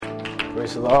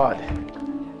Praise the Lord.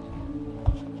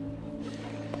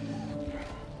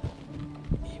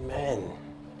 Amen.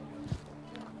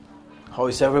 How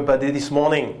is everybody this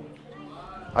morning?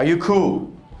 Are you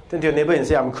cool? Turn to your neighbor and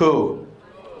say, I'm cool.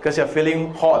 Because you're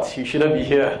feeling hot, you shouldn't be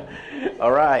here.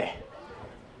 All right.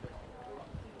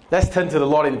 Let's turn to the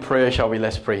Lord in prayer, shall we?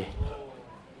 Let's pray.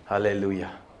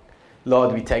 Hallelujah.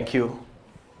 Lord, we thank you,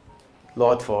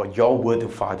 Lord, for your word,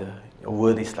 Father. Your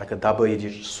word is like a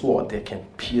double-edged sword that can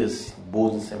pierce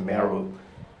bones and marrow.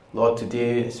 Lord,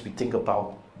 today as we think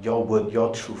about your word,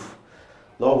 your truth,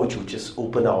 Lord, would you just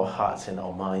open our hearts and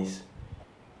our minds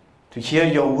to hear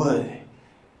your word.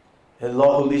 And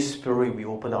Lord, Holy Spirit, we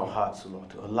open our hearts,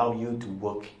 Lord, to allow you to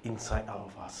work inside out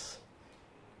of us.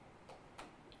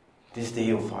 This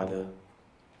day, Father,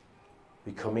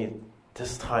 we commit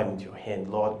this time into your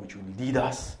hand. Lord, would you lead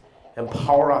us,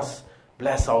 empower us,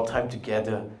 bless our time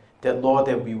together. That, Lord,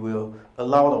 that we will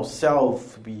allow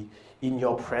ourselves to be in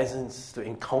your presence, to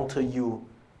encounter you.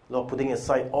 Lord, putting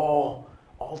aside all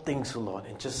things, Lord,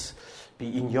 and just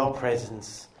be in your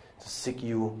presence to seek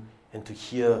you and to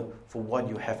hear for what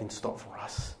you have in store for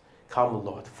us. Come,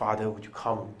 Lord. Father, would you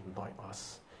come and anoint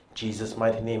us? In Jesus'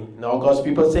 mighty name. And all God's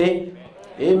people say,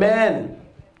 Amen.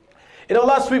 You know,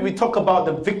 last week we talked about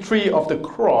the victory of the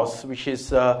cross, which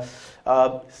is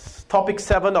topic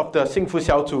 7 of the Sing Fu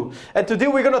Xiao Tu. And today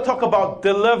we're going to talk about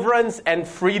deliverance and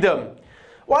freedom.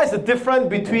 What is the difference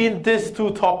between these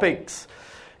two topics?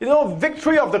 You know,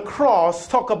 victory of the cross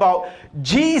talk about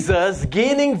Jesus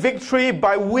gaining victory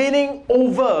by winning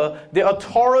over the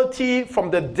authority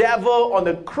from the devil on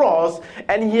the cross.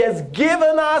 And he has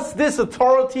given us this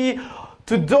authority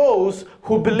to those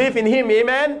who believe in him.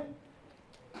 Amen?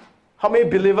 How many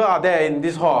believers are there in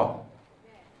this hall?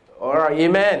 All right,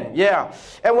 amen. Yeah.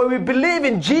 And when we believe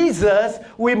in Jesus,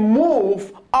 we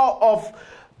move out of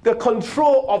the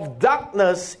control of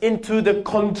darkness into the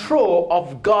control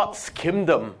of God's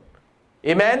kingdom.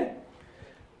 Amen?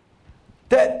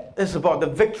 That is about the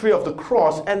victory of the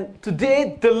cross. And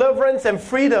today, deliverance and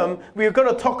freedom, we're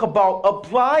going to talk about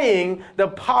applying the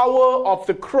power of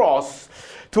the cross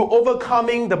to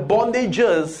overcoming the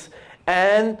bondages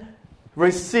and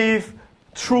receive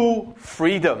true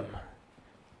freedom.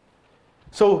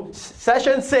 So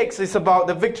session 6 is about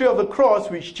the victory of the cross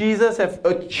which Jesus has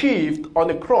achieved on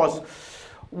the cross.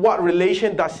 What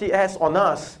relation does he have on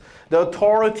us? The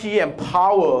authority and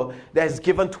power that is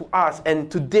given to us.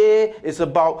 And today is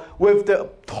about, with the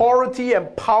authority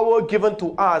and power given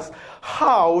to us,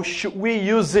 how should we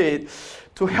use it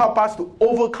to help us to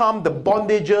overcome the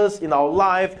bondages in our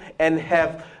life and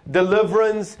have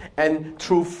deliverance and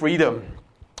true freedom.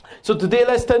 So today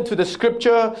let's turn to the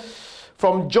scripture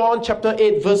from John chapter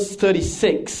 8 verse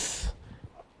 36.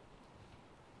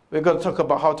 We're going to talk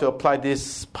about how to apply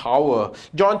this power.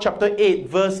 John chapter 8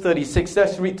 verse 36.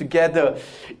 Let's read together.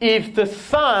 If the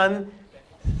Son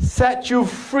set you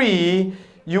free,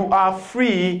 you are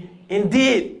free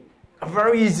indeed. A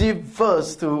very easy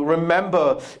verse to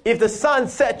remember. If the Son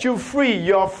set you free,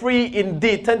 you are free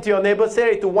indeed. Turn to your neighbor,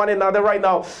 say it to one another right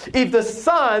now. If the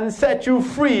Son set you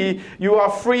free, you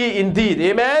are free indeed.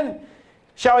 Amen?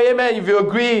 Shout amen if you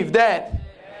agree with that. Amen.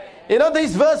 You know,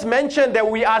 this verse mentioned that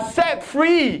we are set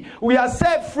free. We are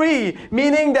set free,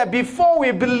 meaning that before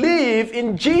we believe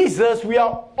in Jesus, we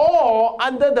are all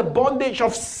under the bondage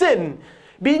of sin,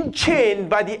 being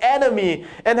chained by the enemy,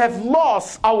 and have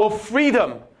lost our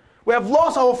freedom. We have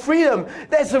lost our freedom.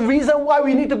 That's the reason why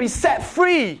we need to be set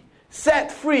free.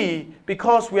 Set free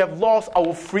because we have lost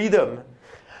our freedom.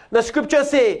 The scripture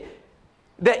says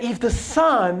that if the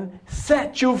Son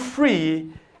set you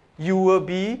free, you will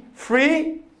be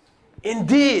free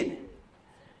indeed.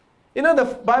 You know, the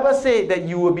Bible says that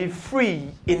you will be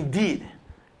free indeed.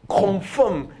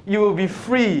 Confirm, you will be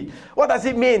free. What does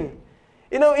it mean?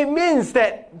 You know, it means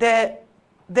that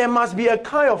there must be a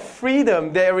kind of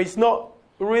freedom. There is not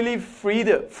really free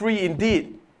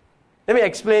indeed. Let me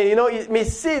explain. You know, it may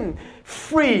seem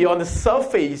free on the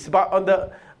surface, but on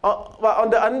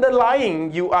the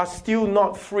underlying, you are still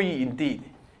not free indeed.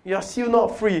 You are still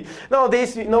not free.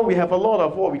 Nowadays, you know, we have a lot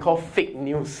of what we call fake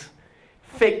news.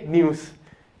 Fake news.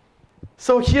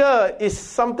 So here is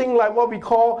something like what we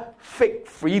call fake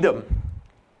freedom.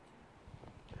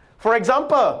 For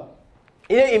example,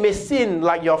 you know, it may seem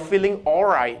like you're feeling all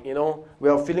right, you know. We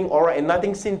are feeling all right and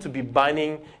nothing seems to be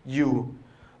binding you.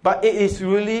 But is it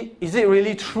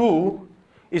really true?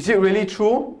 Is it really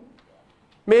true?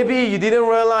 Maybe you didn't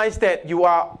realize that you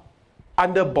are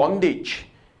under bondage.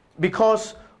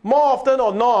 Because more often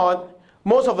or not,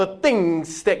 most of the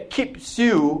things that keeps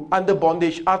you under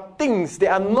bondage are things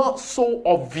that are not so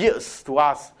obvious to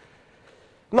us.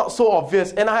 not so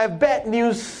obvious. And I have bad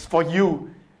news for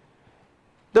you.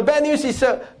 The bad news is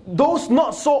those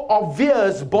not so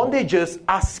obvious bondages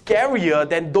are scarier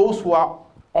than those who are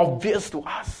obvious to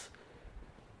us.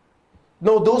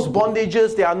 No, those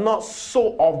bondages, they are not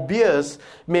so obvious,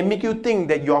 may make you think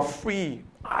that you are free.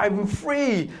 I'm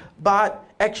free, but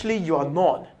actually you are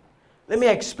not. Let me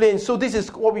explain. So this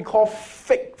is what we call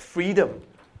fake freedom.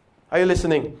 Are you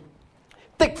listening?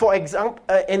 Take for example,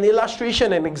 an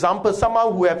illustration, an example,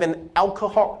 someone who have an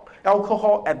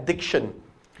alcohol addiction.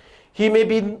 He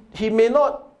may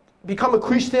not become a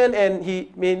Christian and he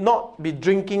may not be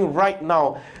drinking right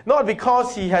now. Not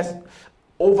because he has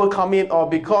overcome it or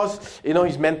because,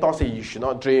 his mentor said you should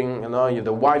not drink.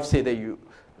 The wife said that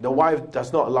the wife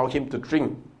does not allow him to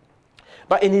drink.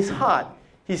 But in his heart,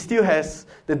 he still has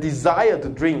the desire to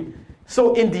drink.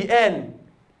 So in the end,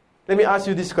 let me ask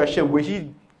you this question.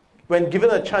 When given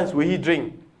a chance, will he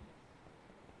drink?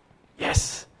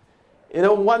 Yes.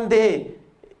 One day,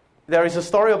 there is a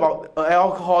story about an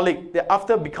alcoholic that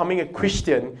after becoming a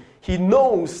Christian, he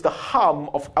knows the harm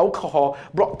of alcohol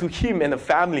brought to him and the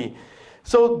family.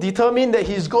 So determined that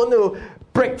he's going to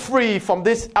break free from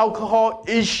this alcohol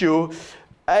issue,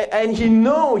 and he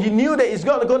knew that it's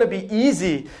not going to be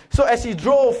easy. So as he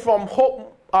drove from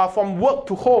work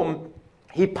to home,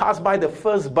 he passed by the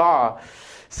first bar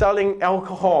selling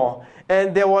alcohol,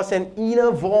 and there was an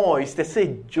inner voice that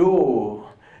said, Joe,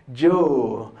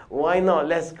 why not?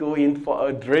 Let's go in for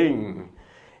a drink.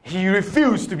 He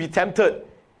refused to be tempted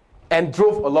and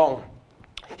drove along.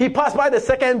 He passed by the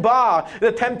second bar.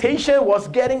 The temptation was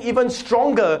getting even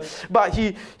stronger, but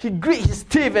he grit his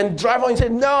teeth and drive on and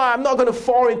said, no, I'm not going to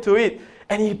fall into it.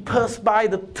 And he passed by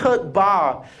the third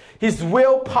bar. His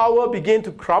willpower began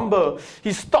to crumble.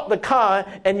 He stopped the car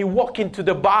and he walked into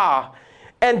the bar.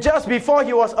 And just before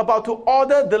he was about to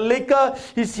order the liquor,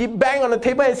 he banged on the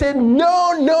table and said,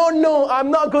 no,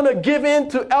 I'm not going to give in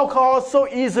to alcohol so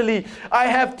easily. I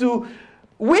have to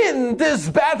win this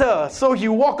battle. So he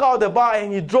walked out of the bar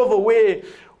and he drove away.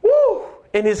 Woo!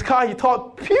 In his car, he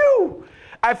thought, phew,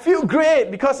 I feel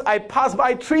great because I passed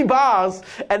by 3 bars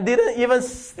and didn't even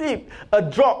sip a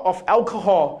drop of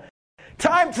alcohol.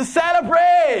 Time to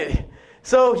celebrate!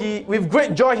 So with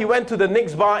great joy, he went to the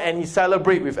next bar and he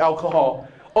celebrated with alcohol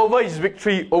over his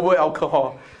victory over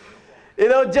alcohol.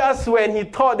 Just when he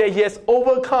thought that he has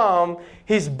overcome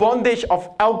his bondage of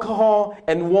alcohol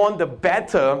and won the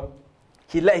battle,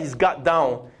 he let his guard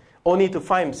down, only to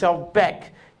find himself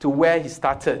back to where he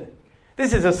started.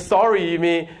 This is a story. It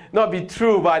may not be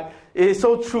true, but it is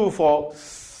so true for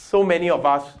so many of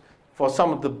us, for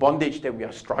some of the bondage that we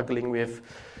are struggling with.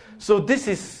 So this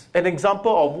is an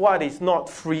example of what is not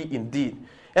free indeed.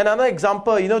 Another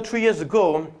example, 3 years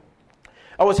ago,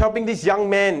 I was helping this young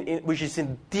man which is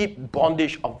in deep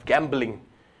bondage of gambling.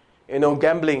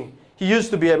 Gambling. He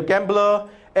used to be a gambler,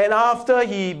 and after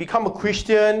he became a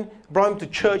Christian, brought him to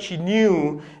church, he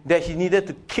knew that he needed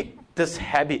to kick this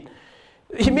habit.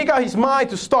 He made up his mind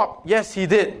to stop. Yes, he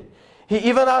did. He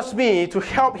even asked me to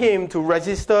help him to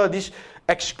register this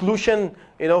exclusion,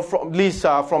 from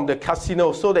the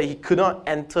casino, so that he could not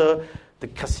enter the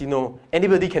casino.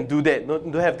 Anybody can do that.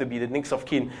 Don't have to be the next of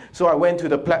kin. So I went to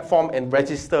the platform and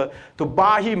registered to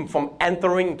bar him from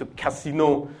entering the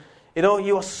casino. He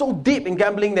was so deep in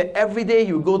gambling that every day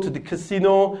he would go to the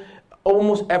casino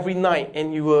almost every night,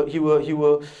 and he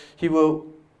will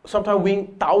sometimes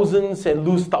win thousands and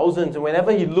lose thousands. And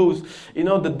whenever he lose,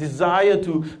 the desire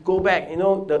to go back,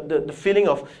 the feeling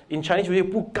of, in Chinese we say,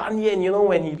 不甘愿,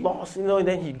 when he lost, and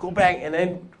then he go back and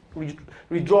then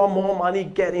withdraw more money,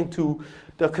 get into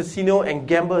the casino and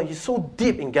gamble. He's so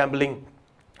deep in gambling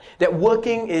that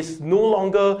working is no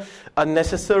longer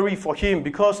necessary for him,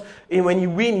 because when he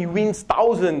wins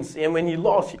thousands, and when he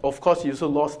lost, of course, he also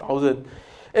lost thousands.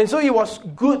 And so it was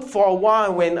good for a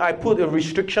while when I put a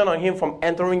restriction on him from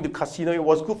entering the casino. It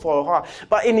was good for a while.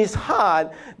 But in his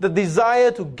heart, the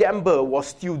desire to gamble was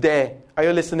still there. Are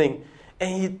you listening?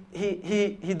 And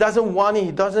he doesn't want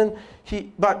it.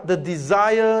 But the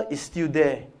desire is still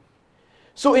there.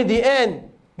 So in the end,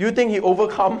 do you think he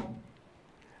overcome?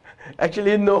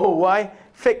 Actually, no. Why?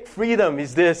 Fake freedom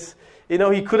is this.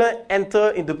 He couldn't enter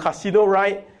into casino,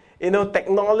 right?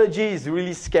 Technology is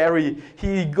really scary.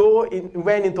 He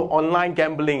went into online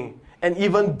gambling, and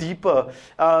even deeper,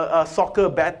 soccer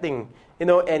betting,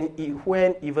 and he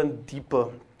went even deeper.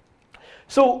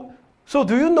 So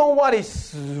do you know what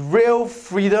is real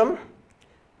freedom?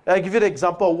 I'll give you the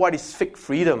example of what is fake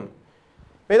freedom.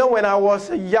 When I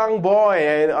was a young boy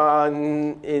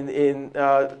and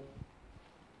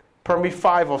primary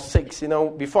 5 or 6,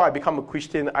 before I become a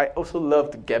Christian, I also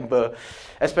love to gamble,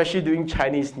 especially during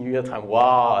Chinese New Year time.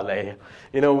 Wow,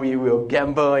 we will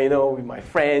gamble, with my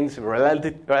friends,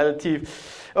 relatives.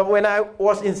 When I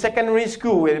was in secondary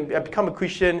school, when I become a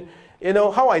Christian,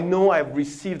 how I know I've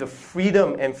received the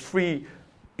freedom and free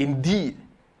indeed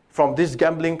from this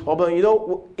gambling problem.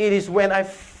 It is when I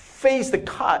face the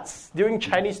cards during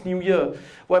Chinese New Year,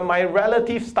 when my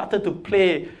relatives started to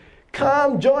play,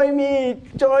 come, join me,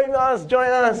 join us.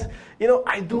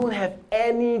 I don't have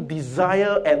any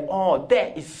desire at all.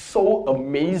 That is so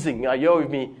amazing. Are you with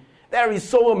me? That is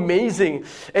so amazing.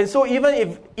 And so even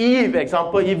if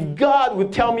God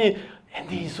would tell me,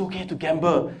 Andy, it's okay to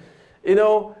gamble,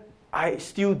 I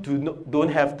still don't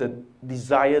have the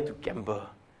desire to gamble.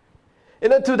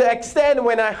 To the extent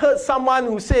when I heard someone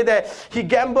who said that he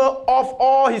gambled off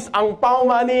all his ang pao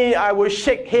money, I will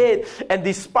shake head and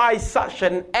despise such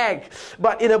an act.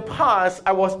 But in the past,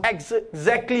 I was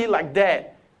exactly like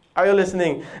that. Are you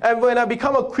listening? And when I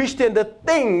become a Christian, the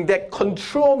thing that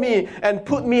controlled me and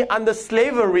put me under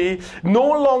slavery no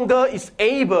longer is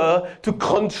able to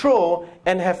control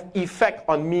and have effect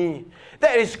on me.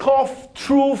 That is called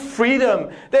true freedom.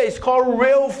 That is called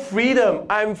real freedom.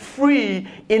 I'm free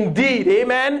indeed.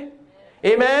 Amen?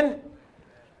 Amen?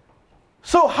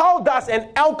 So how does an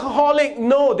alcoholic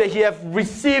know that he has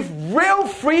received real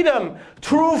freedom,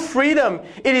 true freedom?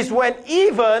 It is when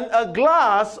even a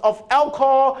glass of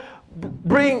alcohol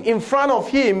bring in front of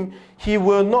him, he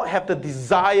will not have the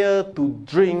desire to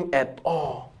drink at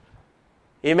all.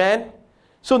 Amen?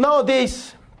 So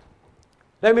nowadays,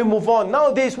 let me move on.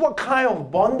 Nowadays, what kind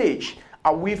of bondage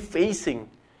are we facing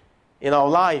in our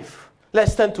life?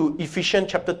 Let's turn to Ephesians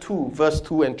chapter 2, verse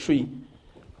 2 and 3.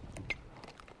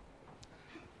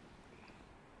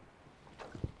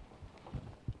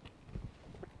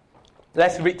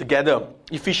 Let's read together.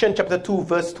 Ephesians chapter 2,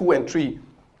 verse 2 and 3.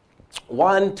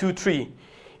 1, 2, 3.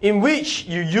 In which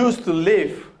you used to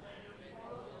live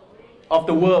of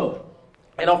the world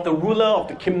and of the ruler of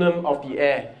the kingdom of the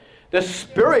air, the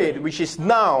spirit which is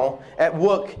now at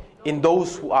work in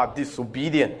those who are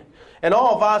disobedient. And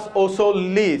all of us also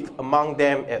lived among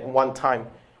them at one time,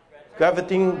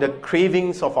 coveting the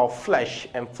cravings of our flesh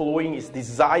and following its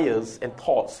desires and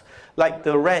thoughts. Like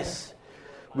the rest,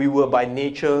 we were by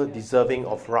nature deserving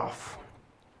of wrath.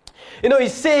 He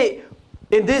said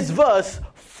in this verse,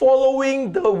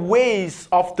 following the ways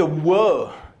of the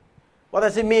world. What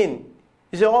does it mean?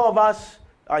 He said all of us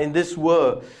are in this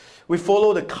world. We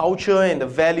follow the culture and the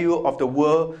value of the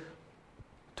world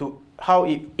to how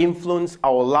it influences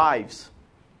our lives.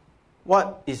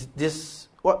 What is this?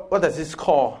 What does this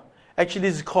call? Actually,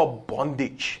 this is called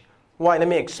bondage. Why? Let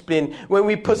me explain. When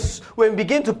we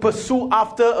begin to pursue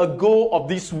after a goal of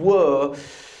this world,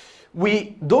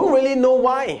 we don't really know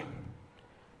why.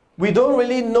 We don't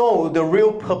really know the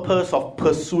real purpose of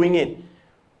pursuing it.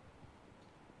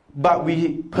 But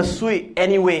we pursue it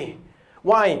anyway.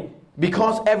 Why?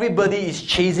 Because everybody is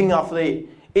chasing after it.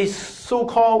 It's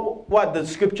so-called, what the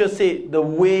scripture said, the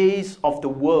ways of the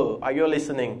world. Are you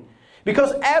listening?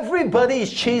 Because everybody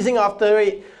is chasing after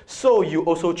it, so you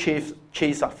also chase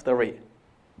after it.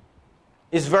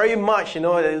 It's very much,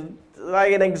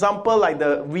 like an example, like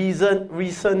the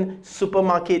recent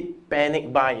supermarket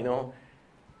panic buy,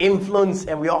 influence,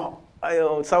 and we all,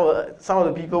 some of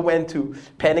the people went to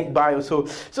panic buy also.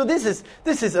 So this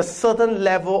is a certain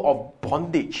level of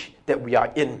bondage that we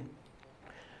are in.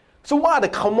 So what are the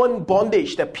common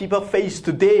bondage that people face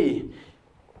today?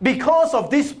 Because of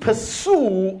this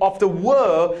pursuit of the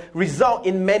world result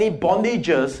in many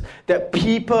bondages that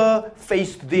people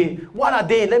face today. What are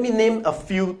they? Let me name a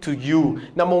few to you.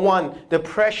 Number one, the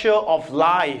pressure of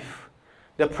life.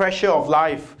 The pressure of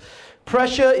life.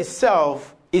 Pressure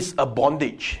itself is a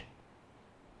bondage.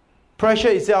 Pressure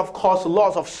itself causes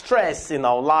lots of stress in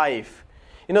our life.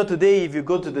 Today if you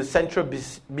go to the central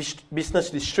business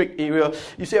district area,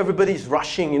 you see everybody is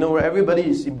rushing, everybody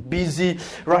is busy,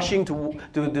 rushing to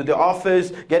the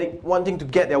office, wanting to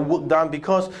get their work done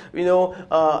because,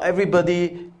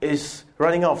 everybody is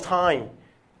running out of time.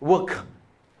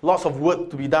 Lots of work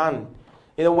to be done.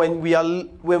 When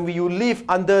you live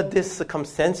under these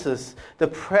circumstances, the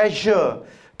pressure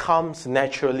comes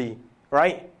naturally,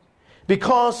 right?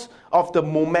 Because of the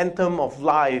momentum of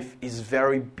life is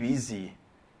very busy.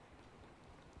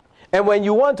 And when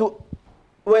you want to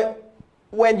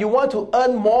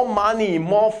earn more money,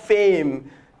 more fame,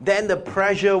 then the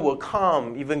pressure will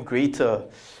come even greater.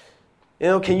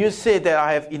 Can you say that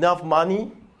I have enough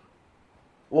money?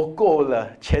 我够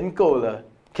了，钱够了,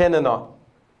 can or not?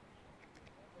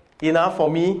 Enough for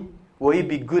me? Will it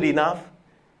be good enough?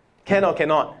 Can or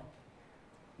cannot?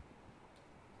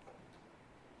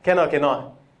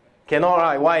 Cannot,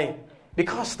 right? Why?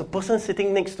 Because the person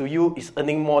sitting next to you is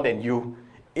earning more than you.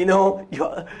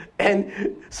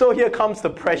 And so here comes the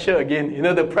pressure again.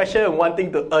 The pressure of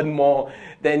wanting to earn more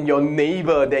than your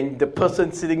neighbor, than the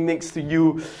person sitting next to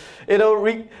you.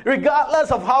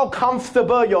 Regardless of how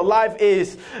comfortable your life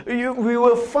is, we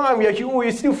will find,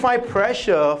 we still find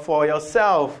pressure for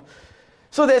yourself.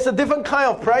 So there's a different kind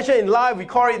of pressure in life. We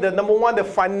call it the number one, the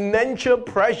financial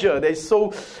pressure that is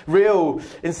so real.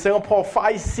 In Singapore,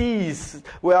 5 C's,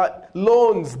 where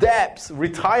loans, debts,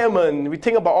 retirement, we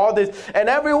think about all this. And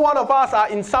every one of us are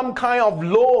in some kind of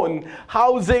loan,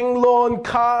 housing loan,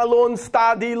 car loan,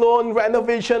 study loan,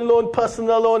 renovation loan,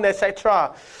 personal loan,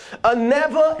 etc. A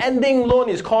never-ending loan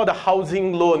is called a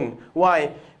housing loan.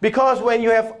 Why? Because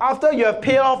after you have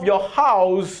paid off your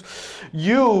house,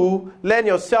 you land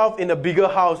yourself in a bigger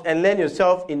house and land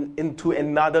yourself into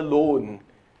another loan.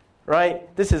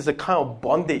 Right? This is the kind of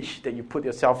bondage that you put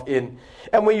yourself in.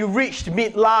 And when you reach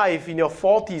midlife in your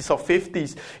 40s or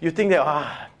 50s, you think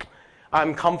that,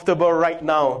 I'm comfortable right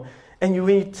now. And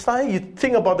you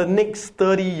think about the next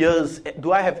 30 years.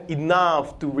 Do I have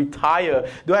enough to retire?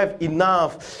 Do I have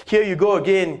enough? Here you go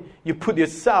again. You put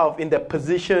yourself in that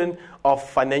position of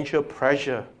financial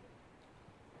pressure.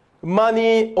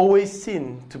 Money always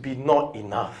seems to be not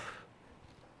enough.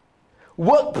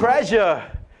 Work pressure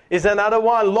is another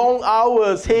one. Long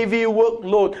hours, heavy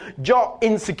workload, job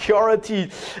insecurity,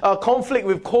 conflict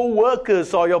with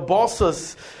co-workers or your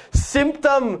bosses.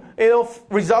 Symptom,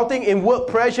 resulting in work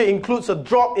pressure includes a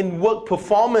drop in work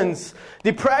performance,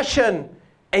 depression,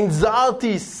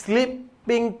 anxiety,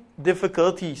 sleeping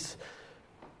difficulties.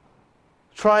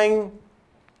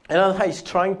 Another time is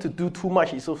trying to do too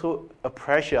much is also a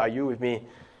pressure. Are you with me?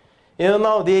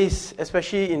 Nowadays,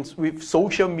 especially with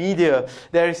social media,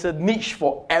 there is a niche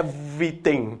for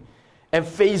everything. And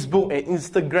Facebook and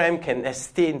Instagram can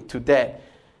attest to that.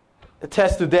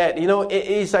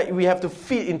 It's like we have to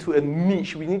fit into a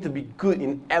niche. We need to be good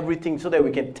in everything so that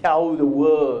we can tell the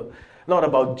world, not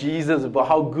about Jesus, about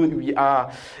how good we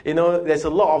are. There's a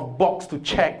lot of box to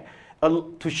check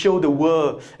to show the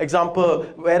world. Example,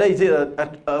 whether is it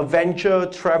a venture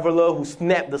traveler who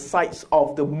snapped the sights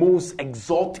of the most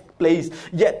exotic place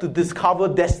yet to discover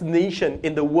destination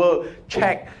in the world.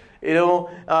 Check.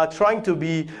 Trying to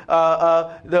be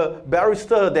the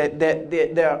barrister that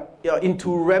they're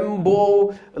into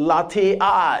rainbow latte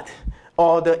art,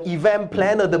 or the event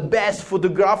planner, the best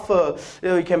photographer.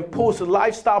 You can post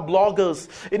lifestyle bloggers.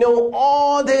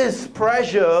 All this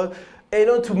pressure,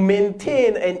 to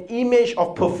maintain an image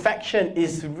of perfection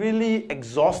is really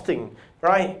exhausting,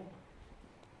 right?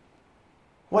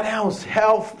 What else?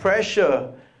 Health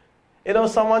pressure.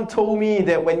 Someone told me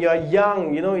that when you're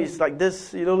young, it's like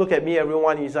this. Look at me,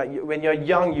 everyone. It's like when you're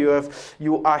young,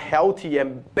 you are healthy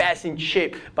and best in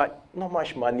shape, but not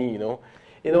much money.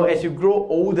 As you grow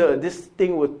older, this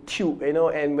thing will tilt.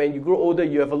 And when you grow older,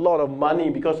 you have a lot of money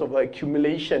because of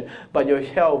accumulation, but your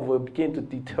health will begin to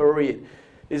deteriorate.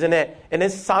 Isn't it? And then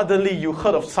suddenly you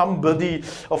heard of somebody,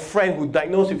 a friend who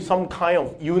diagnosed with some kind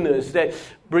of illness that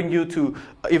bring you to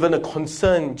even a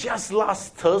concern. Just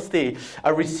last Thursday,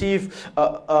 I received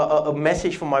a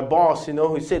message from my boss,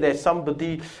 who said that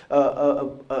somebody,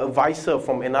 an advisor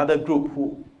from another group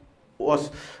who was,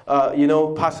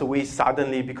 passed away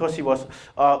suddenly because he was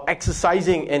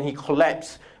exercising and he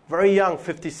collapsed. Very young,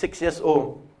 56 years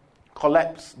old,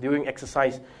 collapsed during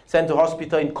exercise. Sent to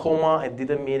hospital in coma and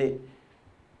didn't make it.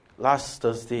 Last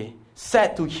Thursday.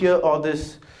 Sad to hear all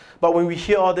this. But when we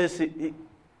hear all this,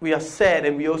 we are sad,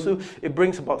 and it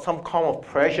brings about some kind of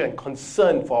pressure and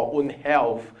concern for our own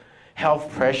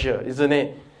health pressure, isn't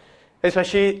it?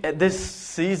 Especially at this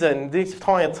season, this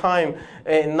point of time,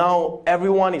 and now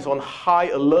everyone is on high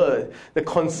alert. The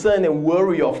concern and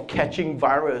worry of catching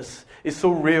virus is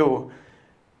so real.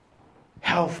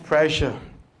 Health pressure.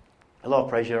 A lot of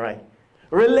pressure, right?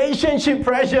 Relationship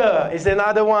pressure is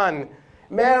another one.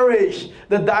 Marriage,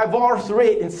 the divorce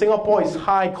rate in Singapore is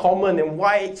high, common, and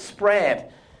widespread.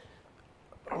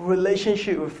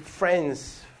 Relationship with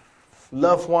friends,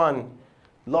 loved one,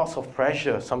 lots of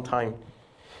pressure sometimes.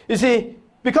 You see,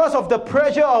 because of the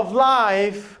pressure of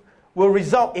life will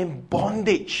result in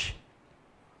bondage,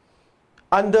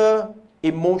 under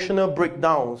emotional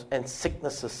breakdowns and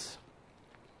sicknesses.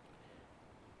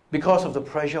 Because of the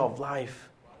pressure of life.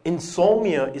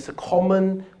 Insomnia is a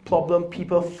common problem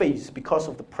people face because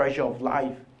of the pressure of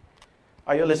life.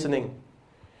 Are you listening?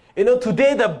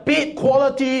 Today the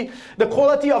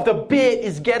quality of the bed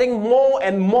is getting more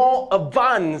and more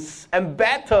advanced and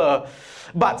better.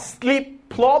 But sleep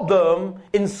problem,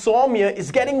 insomnia, is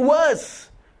getting worse.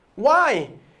 Why?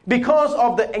 Because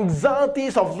of the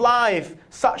anxieties of life,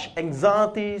 such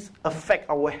anxieties affect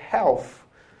our health.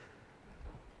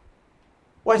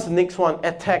 What's the next one?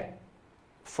 Attack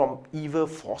from evil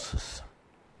forces.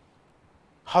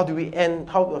 How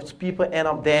does people end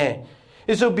up there?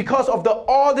 And so because of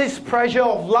all this pressure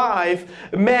of life,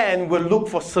 man will look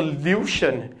for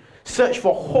solution, search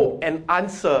for hope and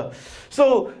answer.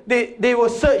 So they will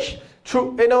search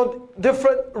through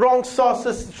different wrong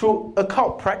sources through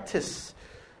occult practice,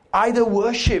 idol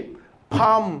worship,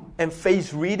 palm and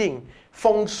face reading,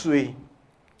 feng shui.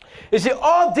 You see,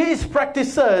 all these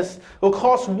practices will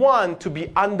cause one to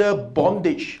be under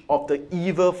bondage of the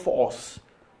evil force.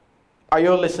 Are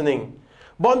you listening?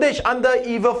 Bondage under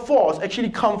evil force actually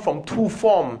comes from two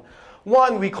forms.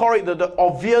 One, we call it the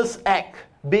obvious act,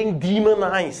 being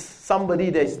demonized. Somebody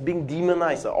that is being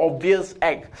demonized, an obvious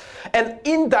act. An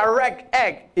indirect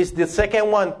act is the second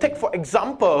one. Take, for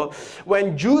example,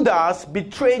 when Judas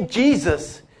betrayed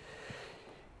Jesus,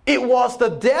 it was the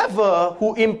devil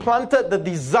who implanted the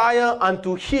desire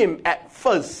unto him at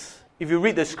first. If you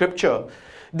read the scripture,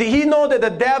 did he know that the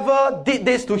devil did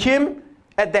this to him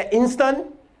at that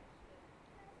instant?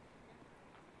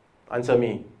 Answer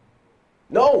me.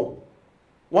 No.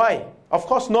 Why? Of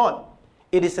course not.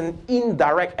 It is an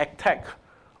indirect attack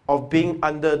of being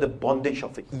under the bondage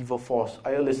of the evil force.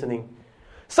 Are you listening?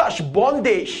 Such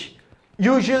bondage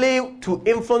usually to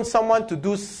influence someone to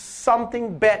do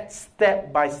something bad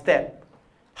step by step.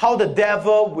 How the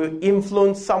devil will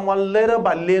influence someone little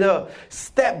by little,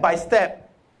 step by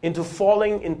step, into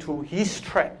falling into his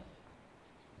trap.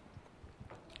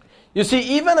 You see,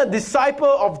 even a disciple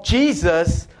of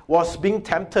Jesus was being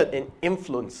tempted and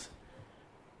influenced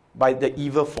by the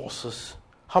evil forces.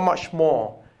 How much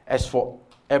more as for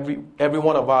every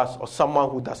one of us or someone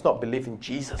who does not believe in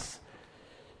Jesus?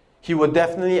 He will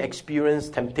definitely experience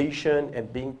temptation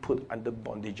and being put under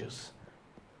bondages.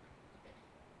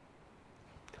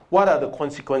 What are the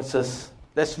consequences?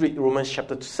 Let's read Romans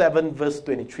chapter 7, verse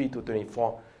 23 to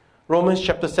 24. Romans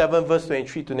chapter 7, verse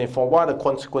 23 to 24. What are the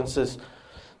consequences?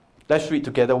 Let's read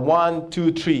together. 1,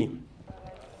 2, 3.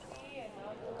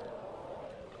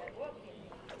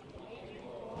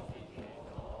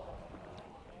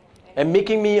 And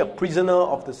making me a prisoner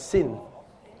of the sin,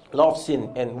 law of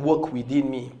sin, and work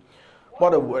within me.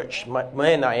 What a wretch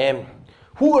man I am.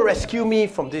 Who will rescue me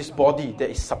from this body that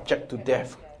is subject to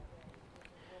death?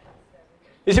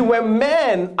 You see, when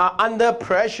men are under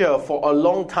pressure for a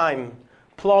long time,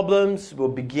 problems will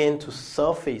begin to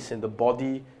surface in the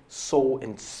body, soul,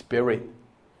 and spirit.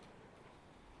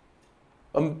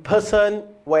 A person,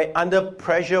 when under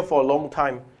pressure for a long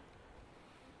time,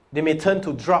 they may turn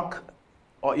to drug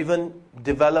or even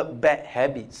develop bad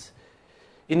habits.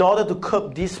 In order to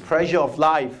curb this pressure of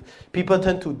life, people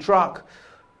turn to drug,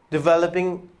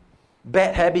 developing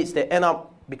bad habits that end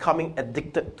up becoming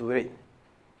addicted to it.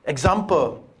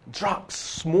 Example, drugs,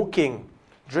 smoking,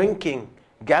 drinking,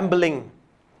 gambling,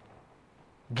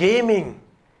 gaming,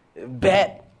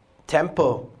 bad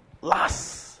temper,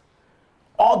 lust,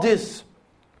 all these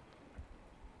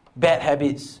bad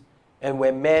habits. And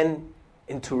when men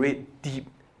into it deep,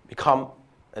 become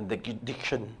an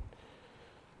addiction.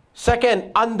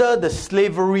 Second, under the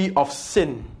slavery of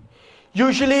sin.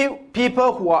 Usually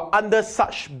people who are under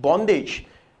such bondage,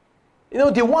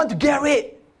 they want to get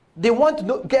rid. They want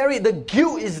to get rid. The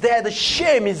guilt is there, the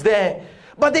shame is there.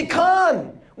 But they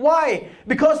can't. Why?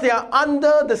 Because they are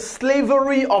under the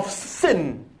slavery of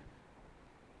sin.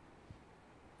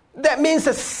 That means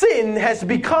that sin has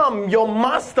become your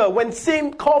master. When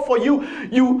sin calls for you,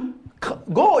 you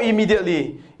go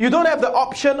immediately. You don't have the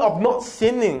option of not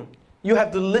sinning. You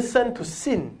have to listen to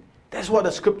sin. That's what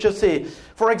the scriptures say.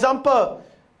 For example,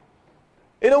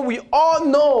 we all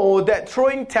know that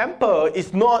throwing temper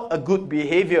is not a good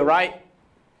behavior, right?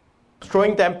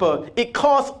 Throwing temper. It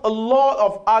causes a lot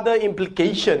of other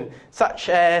implications, such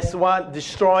as one,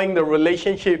 destroying the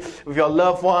relationship with your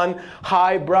loved one,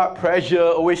 high blood pressure,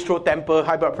 always throw temper,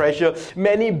 high blood pressure,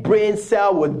 many brain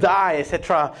cells will die,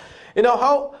 etc.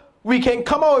 How we can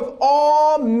come out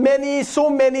with so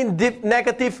many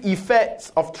negative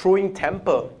effects of throwing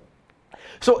temper.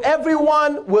 So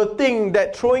everyone will think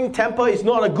that throwing temper is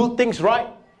not a good thing, right?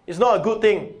 It's not a good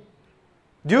thing.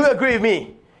 Do you agree with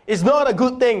me? It's not a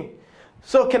good thing.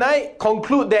 So can I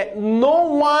conclude that no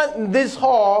one in this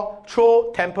hall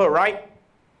throw temper, right?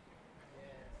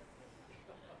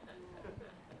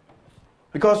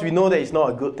 Because we know that it's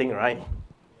not a good thing, right?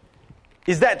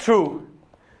 Is that true?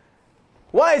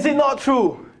 Why is it not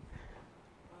true?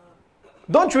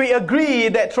 Don't we agree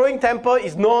that throwing temper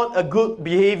is not a good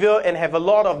behavior and have a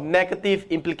lot of negative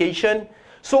implication?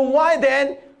 So why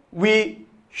then we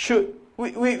should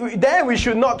then we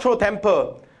should not throw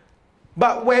temper.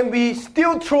 But when we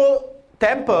still throw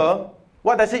temper,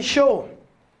 what does it show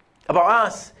about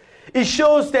us? It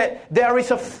shows that there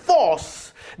is a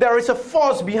force. There is a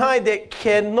force behind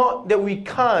that we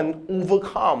can't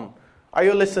overcome. Are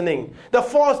you listening? The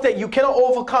force that you cannot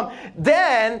overcome.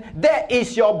 Then that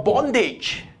is your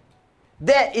bondage.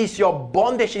 That is your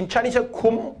bondage. In Chinese,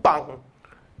 kumpang.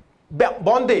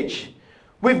 Bondage.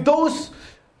 With those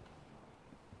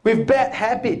with bad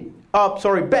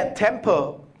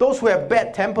temper. Those who have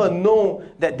bad temper know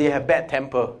that they have bad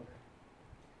temper.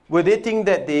 Will they think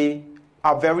that they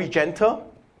are very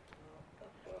gentle?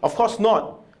 Of course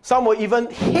not. Some will even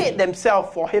hate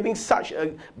themselves for having such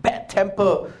a bad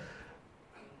temper.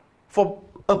 For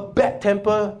a bad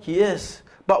temper he is.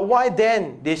 But why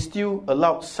then they still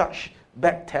allow such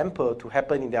bad temper to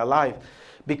happen in their life?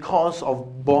 Because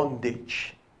of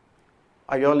bondage.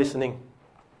 Are you all listening?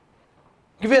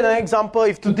 Give you an example.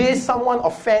 If today someone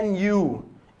offend you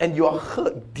and you are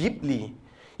hurt deeply,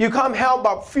 you can't help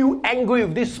but feel angry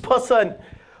with this person.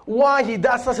 Why he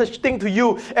does such a thing to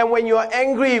you? And when you are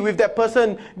angry with that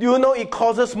person, do you know it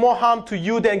causes more harm to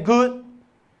you than good?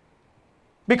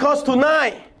 Because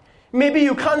tonight, maybe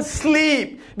you can't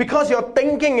sleep because you're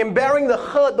thinking and bearing the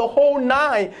hurt the whole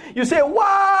night. You say,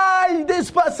 why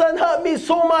this person hurt me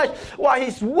so much? Why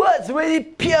his words really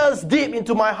pierce deep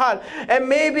into my heart. And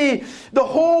maybe the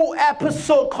whole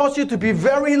episode caused you to be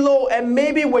very low. And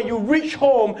maybe when you reach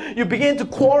home, you begin to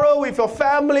quarrel with your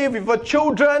family, with your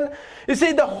children. You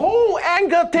see, the whole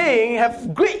anger thing has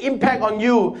great impact on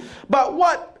you. But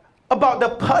what about the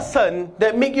person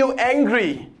that make you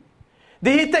angry?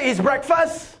 Did he take his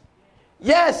breakfast?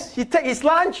 Yes. He take his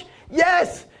lunch?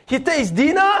 Yes. He take his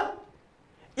dinner?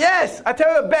 Yes. I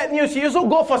tell you bad news, he also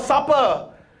go for supper.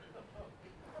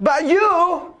 But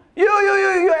you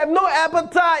have no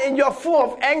appetite and you're full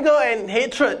of anger and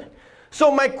hatred. So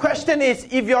my question is,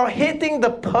 if you're hating the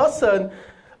person,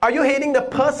 are you hating the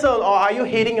person or are you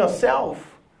hating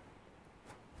yourself?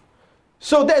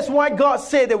 So that's why God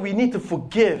said that we need to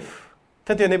forgive.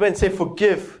 Turn to your neighbor and say,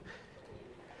 forgive.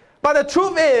 But the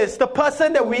truth is, the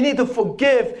person that we need to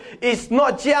forgive is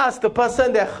not just the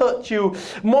person that hurt you.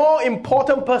 More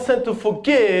important person to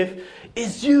forgive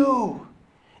is you.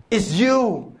 Is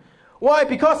you. Why?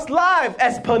 Because life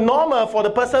as per normal for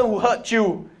the person who hurt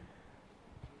you.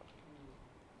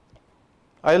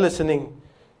 Are you listening?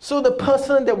 So the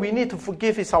person that we need to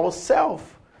forgive is ourselves.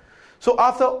 So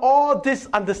after all this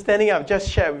understanding I've just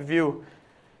shared with you,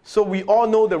 so we all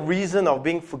know the reason of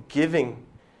being forgiving.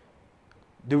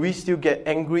 Do we still get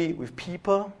angry with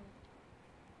people?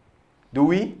 Do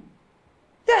we?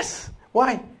 Yes.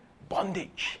 Why?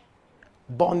 Bondage.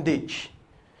 Bondage.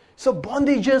 So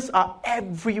bondages are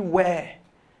everywhere.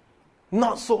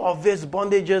 Not so obvious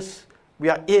bondages we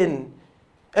are in.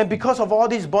 And because of all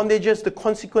these bondages, the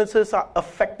consequences are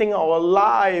affecting our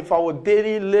life, our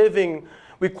daily living.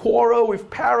 We quarrel with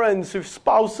parents, with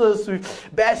spouses, with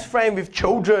best friends, with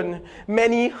children.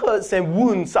 Many hurts and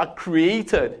wounds are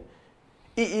created.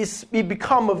 It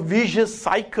become a vicious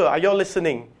cycle. Are you all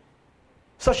listening?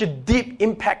 Such a deep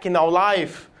impact in our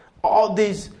life. All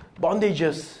these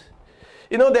bondages.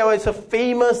 You know, there was a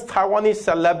famous Taiwanese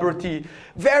celebrity,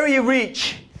 very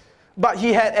rich, but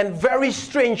he had a very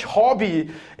strange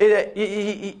hobby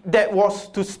that was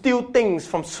to steal things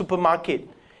from supermarket.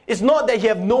 It's not that he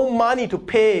had no money to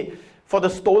pay for the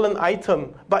stolen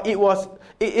item, but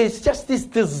it's just this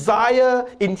desire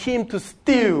in him to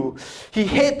steal. He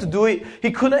hated to do it.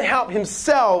 He couldn't help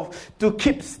himself to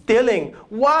keep stealing.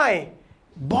 Why?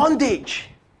 Bondage.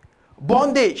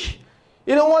 Bondage.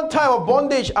 You know, one type of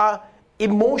bondage are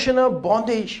emotional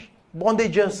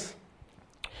bondages.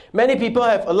 Many people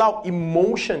have allowed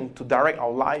emotion to direct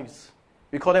our lives.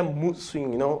 We call them mood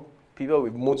swing, you know, people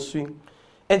with mood swing.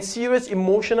 And serious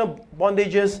emotional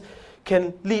bondages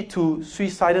can lead to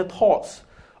suicidal thoughts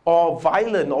or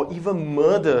violent or even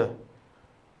murder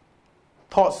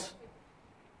thoughts.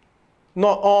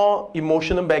 Not all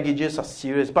emotional baggages are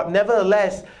serious, but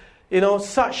nevertheless, you know,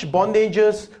 such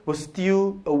bondages will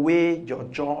steal away your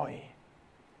joy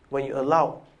when you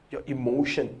allow your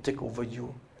emotion to take over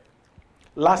you.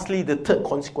 Lastly, the third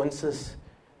consequences,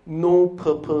 no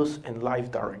purpose and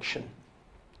life direction.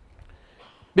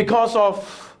 Because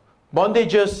of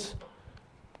bondages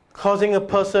causing a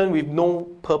person with no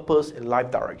purpose and life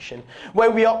direction.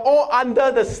 When we are all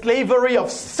under the slavery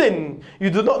of sin, you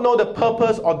do not know the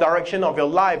purpose or direction of your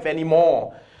life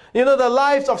anymore. You know, the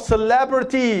lives of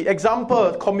celebrity,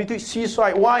 example, committed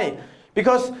suicide. Why?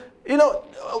 Because, you know,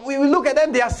 we look at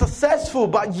them, they are successful,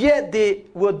 but yet they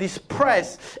were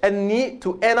depressed and need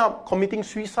to end up committing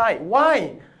suicide.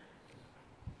 Why?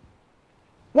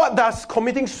 What does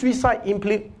committing suicide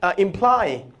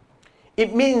imply?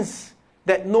 It means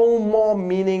that no more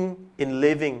meaning in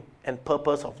living and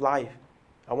purpose of life.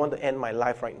 I want to end my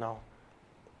life right now.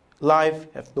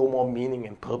 Life has no more meaning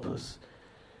and purpose.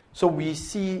 So we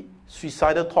see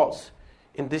suicidal thoughts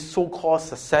in this so-called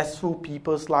successful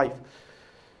people's life.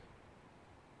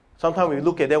 Sometimes we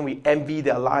look at them, we envy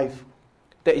their life.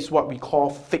 That is what we call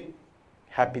fake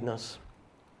happiness.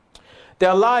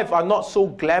 Their lives are not so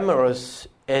glamorous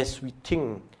as we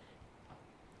think,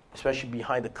 especially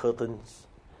behind the curtains.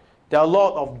 There are a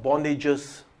lot of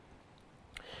bondages.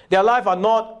 Their lives are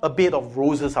not a bed of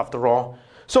roses after all.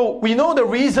 So we know the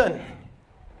reason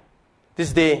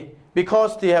this day,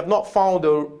 because they have not found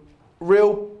the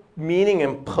real meaning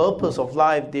and purpose of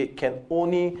life. They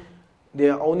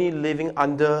are only living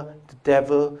under the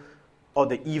devil or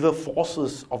the evil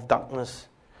forces of darkness.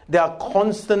 They are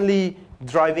constantly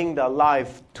driving their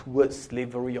life towards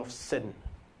slavery of sin.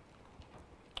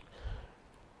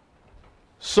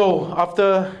 So,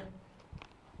 after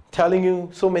telling you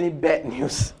so many bad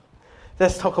news,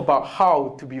 let's talk about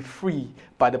how to be free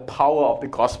by the power of the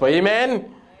gospel.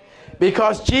 Amen?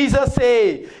 Because Jesus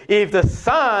said, if the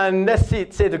Son, say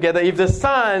together, if the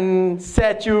Son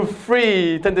set you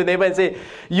free, turn to the neighbor and say,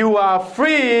 you are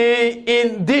free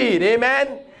indeed.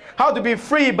 Amen? How to be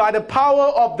free by the power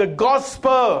of the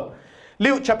gospel.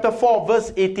 Luke chapter 4,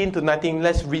 verse 18 to 19.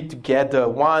 Let's read together.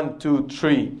 1, 2,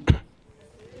 3.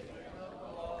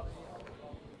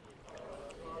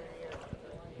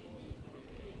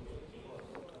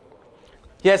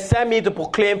 He has sent me to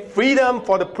proclaim freedom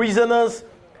for the prisoners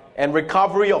and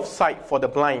recovery of sight for the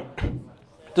blind,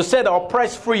 to set the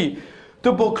oppressed free,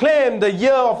 to proclaim the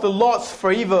year of the Lord's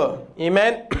favor.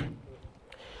 Amen.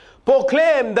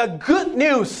 Proclaim the good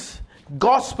news,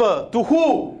 gospel, to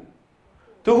who?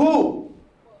 To who?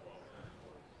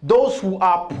 Those who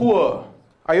are poor.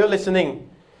 Are you listening?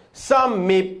 Some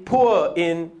may be poor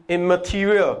in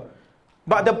material,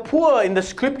 but the poor in the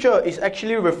scripture is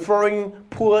actually referring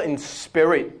poor in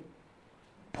spirit.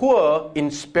 Poor in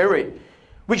spirit,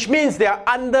 which means they are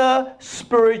under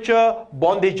spiritual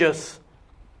bondages.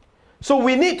 So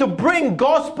we need to bring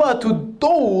gospel to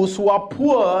those who are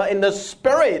poor in the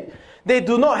spirit. They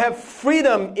do not have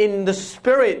freedom in the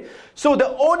spirit. So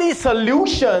the only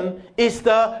solution is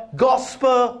the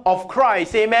gospel of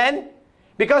Christ. Amen?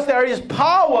 Because there is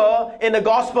power in the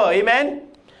gospel. Amen?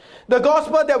 The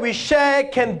gospel that we share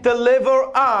can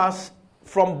deliver us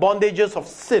from bondages of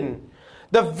sin.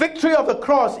 The victory of the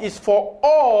cross is for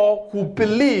all who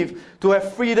believe to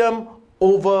have freedom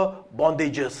over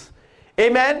bondages.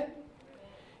 Amen?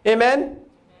 Amen?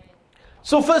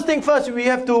 So first thing first, we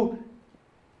have to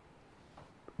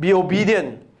be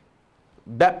obedient,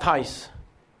 baptize,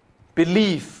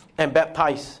 believe and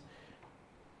baptize.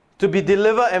 To be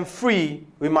delivered and free,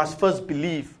 we must first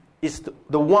believe is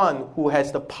the one who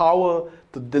has the power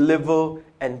to deliver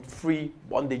and free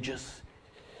bondages.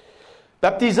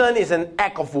 Baptism is an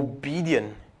act of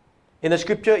obedience. In the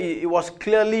scripture, it was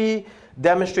clearly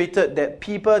demonstrated that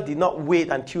people did not wait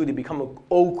until they become an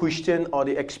old Christian or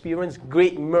they experience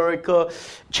great miracle,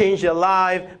 change their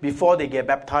life before they get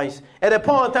baptized. At a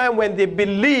point in time when they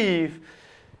believe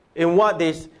in what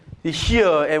they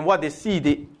hear and what they see,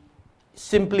 they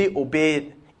simply obey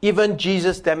it. Even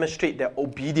Jesus demonstrated their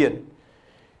obedience.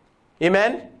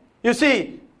 Amen? You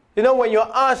see, when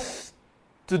you're asked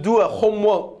to do a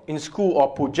homework in school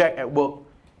or project at work,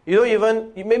 you don't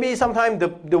even, maybe sometimes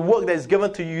the work that is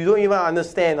given to you, you don't even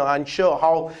understand or unsure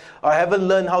how, or haven't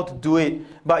learned how to do it,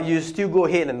 but you still go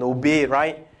ahead and obey,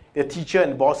 right? The teacher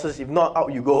and bosses, if not,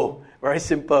 out you go. Very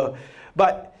simple.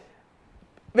 But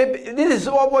maybe this is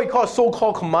what we call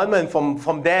so-called commandment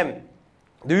from them.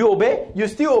 Do you obey? You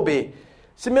still obey.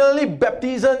 Similarly,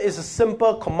 baptism is a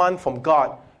simple command from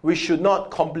God. We should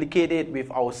not complicate it with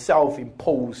our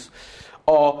self-imposed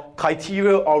or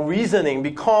criteria or reasoning,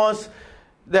 because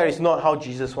that is not how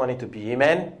Jesus wanted to be.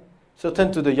 Amen? So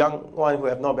turn to the young one who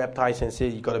have not baptized and say,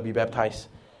 you got to be baptized.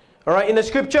 All right, in the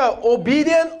scripture,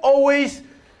 obedience always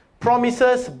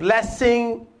promises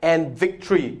blessing and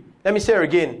victory. Let me say it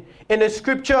again. In the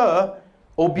scripture,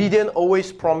 obedience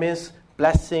always promises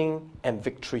blessing and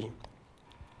victory.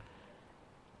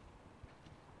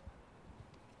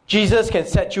 Jesus can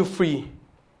set you free.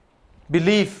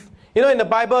 Believe. In the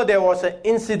Bible, there was an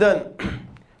incident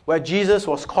where Jesus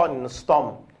was caught in a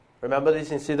storm. Remember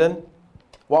this incident?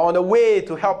 While on the way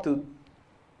to help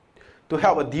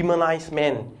a demonized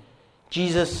man,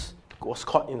 Jesus was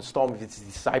caught in a storm with his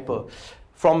disciple.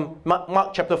 From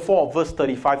Mark chapter 4, verse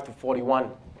 35 to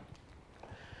 41.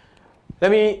 Let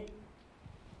me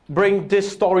bring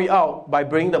this story out by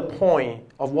bringing the point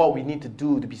of what we need to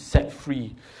do to be set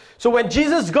free. So when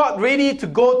Jesus got ready to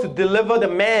go to deliver the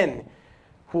man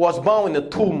who was bound in the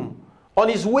tomb, on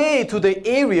his way to the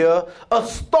area, a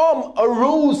storm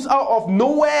arose out of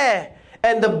nowhere.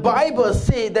 And the Bible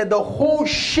said that the whole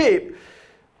ship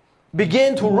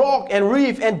began to rock and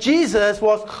reef. And Jesus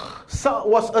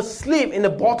was asleep in the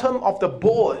bottom of the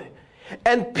boat.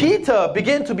 And Peter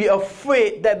began to be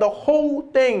afraid that the whole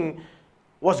thing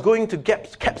was going to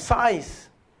capsize.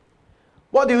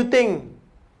 What do you think,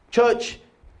 church?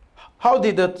 How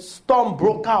did the storm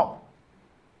broke out?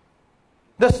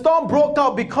 The storm broke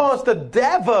out because the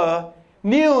devil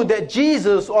knew that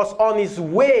Jesus was on his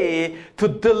way to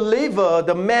deliver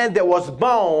the man that was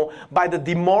bound by the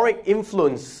demonic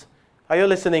influence. Are you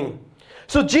listening?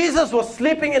 So Jesus was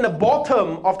sleeping in the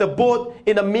bottom of the boat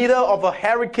in the middle of a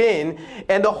hurricane,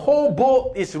 and the whole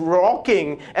boat is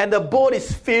rocking, and the boat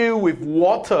is filled with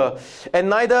water, and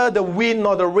neither the wind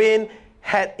nor the rain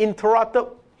had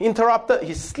interrupted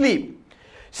his sleep.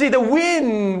 See, the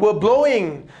wind were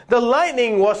blowing, the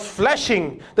lightning was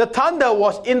flashing, the thunder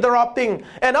was interrupting,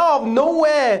 and out of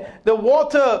nowhere, the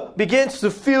water begins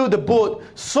to fill the boat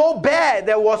so bad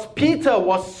that Peter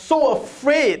was so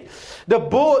afraid the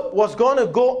boat was going to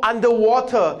go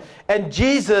underwater, and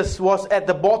Jesus was at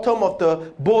the bottom of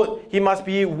the boat. He must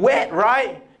be wet,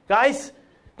 right, guys?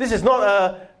 This is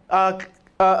not a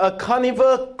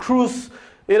carnival cruise,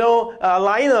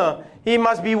 liner. He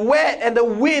must be wet, and the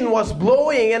wind was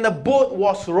blowing, and the boat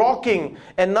was rocking,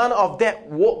 and none of that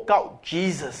woke out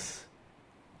Jesus.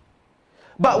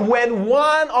 But when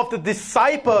one of the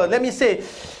disciples, let me say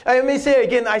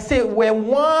again, when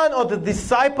one of the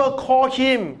disciples called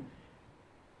him,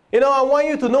 I want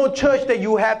you to know, church, that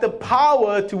you have the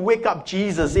power to wake up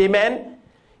Jesus. Amen?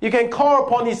 You can call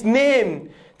upon his name.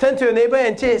 Turn to your neighbor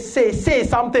and say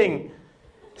something.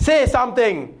 Say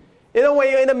something.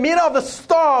 When you're in the middle of the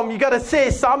storm, you got to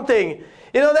say something.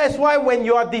 That's why when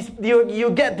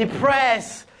you get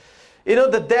depressed,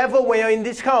 the devil, when you're in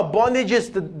this kind of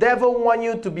bondages, the devil wants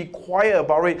you to be quiet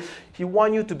about it. He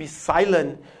wants you to be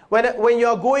silent. When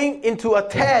you're going into a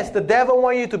test, the devil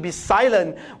wants you to be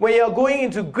silent. When you're going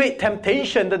into great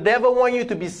temptation, the devil wants you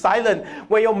to be silent.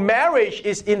 When your marriage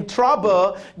is in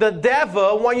trouble, the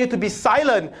devil wants you to be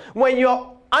silent. When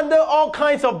you're under all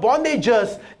kinds of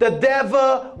bondages, the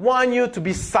devil wants you to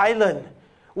be silent.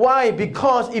 Why?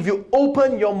 Because if you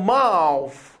open your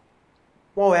mouth,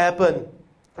 what will happen?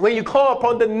 When you call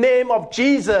upon the name of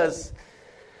Jesus,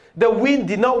 the wind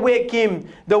did not wake him.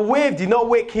 The wave did not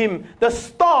wake him. The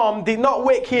storm did not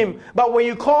wake him. But when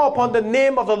you call upon the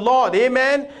name of the Lord,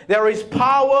 amen, there is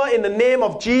power in the name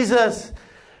of Jesus.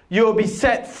 You will be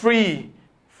set free.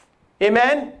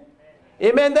 Amen?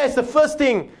 Amen. That's the first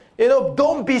thing.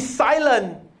 Don't be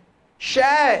silent.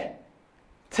 Share.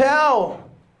 Tell.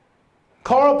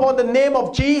 Call upon the name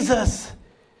of Jesus.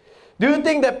 Do you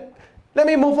think that, let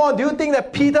me move on. Do you think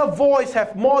that Peter's voice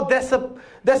have more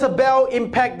decibel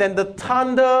impact than the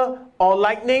thunder or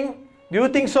lightning? Do you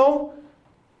think so?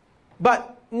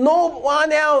 But no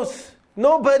one else,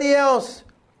 nobody else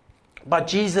but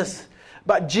Jesus.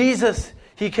 But Jesus,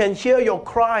 he can hear your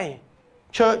cry,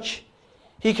 church.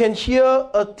 He can hear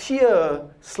a tear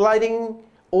sliding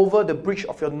over the bridge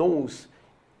of your nose,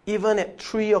 even at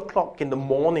 3 o'clock in the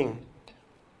morning.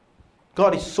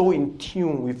 God is so in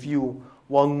tune with you,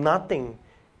 while nothing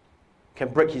can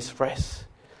break his rest.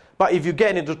 But if you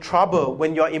get into trouble,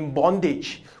 when you're in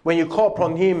bondage, when you call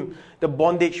upon him, the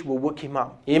bondage will wake him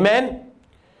up. Amen?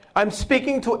 I'm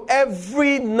speaking to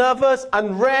every nervous,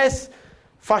 unrest,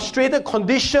 frustrated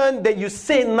condition that you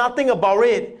say nothing about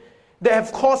it, that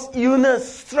have caused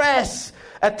illness, stress,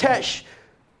 attached,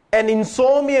 and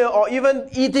insomnia, or even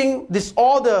eating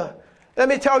disorder. Let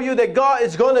me tell you that God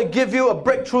is going to give you a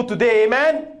breakthrough today.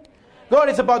 Amen? God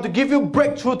is about to give you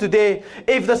breakthrough today.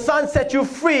 If the Son set you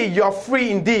free, you are free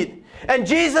indeed. And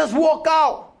Jesus woke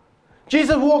out.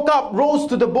 Jesus woke up, rose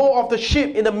to the bow of the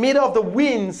ship in the middle of the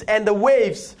winds and the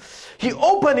waves. He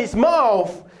opened his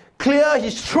mouth, cleared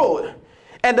his throat.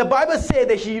 And the Bible said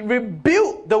that he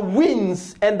rebuked the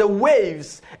winds and the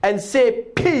waves and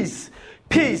said, "Peace,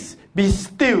 peace, be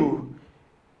still."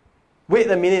 Wait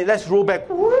a minute, let's roll back.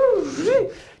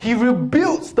 He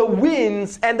rebukes the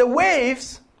winds and the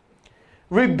waves.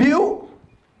 Rebuke.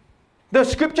 The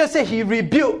scripture says he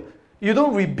rebuked. You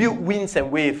don't rebuke winds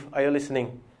and waves. Are you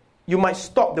listening? You might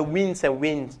stop the winds and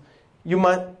winds. You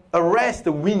might arrest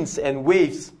the winds and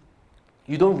waves.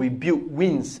 You don't rebuke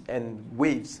winds and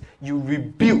waves. You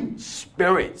rebuke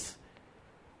spirits.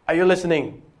 Are you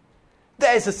listening?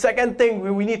 That is the second thing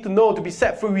we need to know to be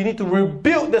set free. We need to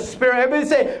rebuke the spirit. Everybody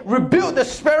say, rebuke the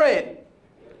spirit.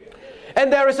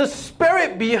 And there is a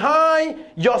spirit behind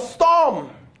your storm.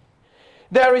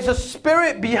 There is a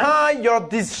spirit behind your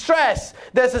distress.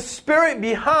 There's a spirit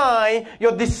behind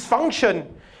your dysfunction.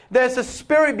 There's a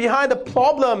spirit behind the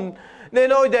problem,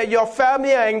 that your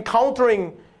family are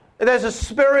encountering. There's a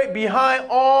spirit behind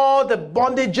all the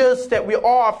bondages that we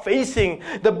all are facing.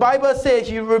 The Bible says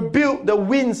He rebuked the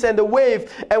winds and the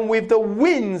wave, and with the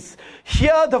winds,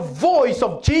 hear the voice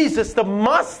of Jesus, the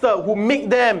Master who made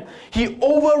them. He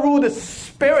overruled the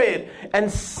spirit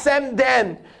and sent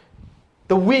them.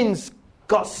 The winds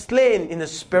got slain in the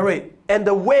spirit, and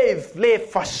the wave lay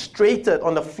frustrated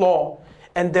on the floor.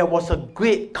 And there was a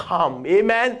great calm.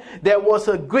 Amen? There was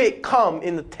a great calm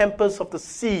in the tempest of the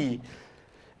sea.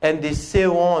 And they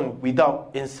sail on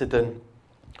without incident.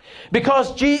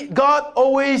 Because God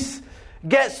always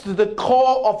gets to the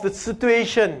core of the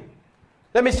situation.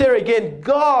 Let me say it again.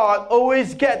 God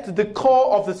always gets to the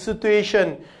core of the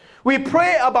situation. We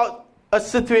pray about a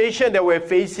situation that we're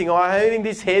facing. Or I'm having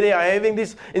this headache. I'm having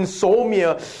this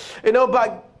insomnia.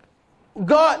 But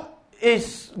God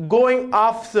is going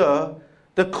after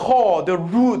the core, the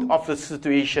root of the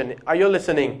situation. Are you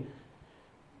listening?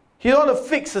 He don't want to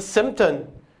fix a symptom.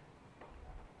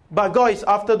 But God is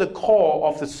after the core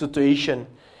of the situation.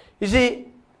 You see,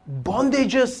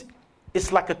 bondages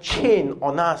is like a chain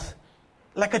on us.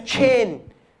 Like a chain.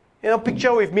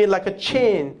 Picture with me like a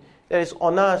chain that is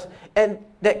on us. And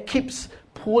that keeps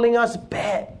pulling us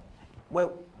back when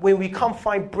we can't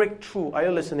find breakthrough. Are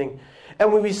you listening?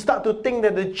 And when we start to think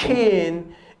that the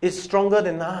chain is stronger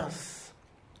than us.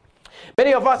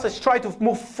 Many of us has tried to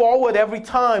move forward every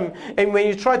time. And when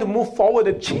you try to move forward,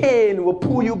 the chain will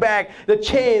pull you back. The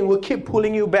chain will keep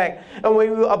pulling you back. And when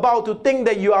you're about to think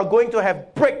that you are going to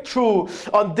have breakthrough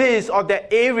on this or that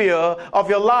area of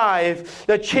your life,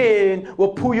 the chain will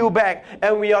pull you back.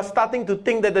 And we are starting to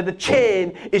think that the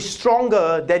chain is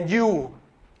stronger than you.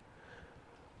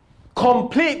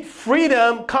 Complete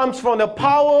freedom comes from the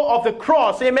power of the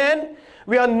cross. Amen?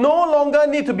 We are no longer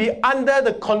need to be under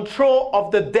the control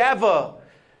of the devil.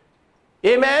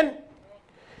 Amen?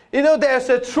 There's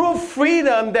a true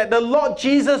freedom that the Lord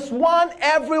Jesus wants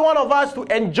every one of us to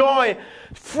enjoy.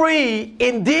 Free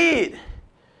indeed.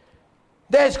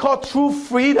 That is called true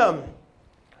freedom.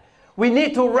 We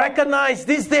need to recognize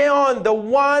this day on, the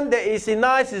one that is in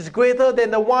us is greater than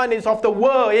the one is of the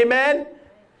world. Amen?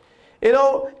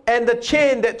 And the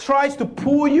chain that tries to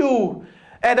pull you,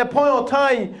 at a point of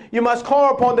time, you must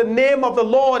call upon the name of the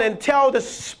Lord and tell the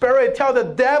spirit, tell the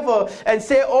devil, and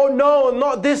say, oh no,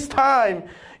 not this time.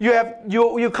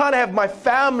 You can't have my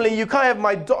family, you can't have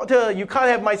my daughter, you can't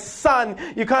have my son,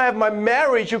 you can't have my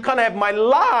marriage, you can't have my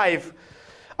life.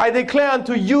 I declare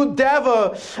unto you,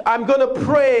 devil, I'm going to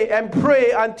pray and pray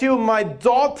until my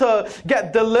daughter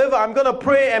get delivered. I'm going to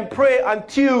pray and pray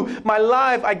until my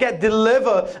life I get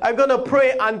delivered. I'm going to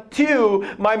pray until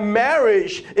my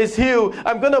marriage is healed.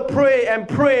 I'm going to pray and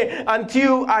pray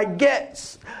until I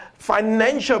get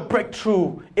financial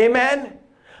breakthrough. Amen?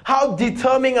 How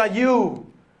determined are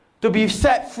you to be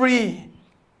set free?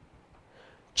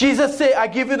 Jesus said, I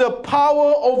give you the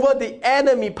power over the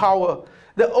enemy power.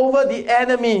 Over the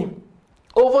enemy,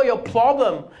 over your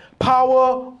problem,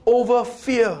 power over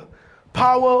fear,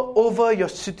 power over your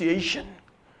situation.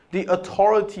 The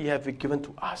authority have been given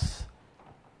to us.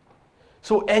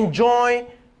 So enjoy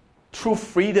true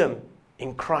freedom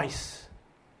in Christ.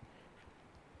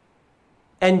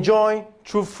 Enjoy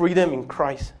true freedom in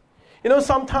Christ.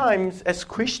 Sometimes as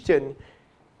Christians,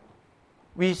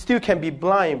 we still can be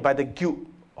blind by the guilt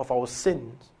of our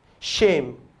sins,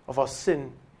 shame of our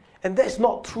sin. And that's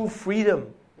not true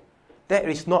freedom. That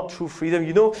is not true freedom.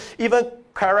 Even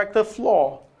character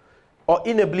flaw or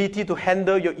inability to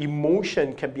handle your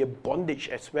emotion can be a bondage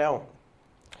as well.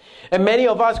 And many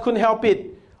of us couldn't help it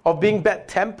of being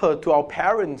bad-tempered to our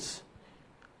parents.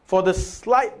 For the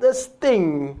slightest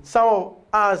thing, some of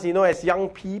us, as young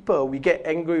people, we get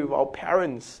angry with our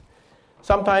parents.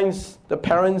 Sometimes the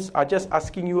parents are just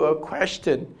asking you a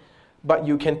question, but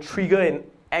you can trigger an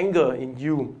anger in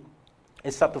you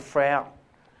and start to flare up.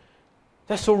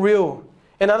 That's so real.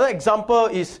 Another example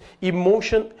is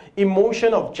emotion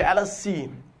of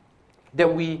jealousy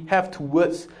that we have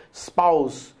towards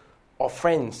spouse or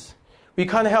friends. We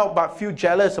can't help but feel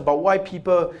jealous about why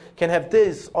people can have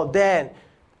this or that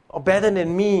or better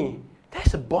than me.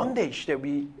 That's a bondage that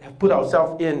we have put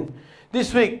ourselves in.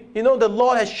 This week, the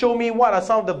Lord has shown me what are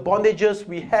some of the bondages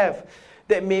we have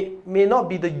that may not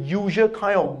be the usual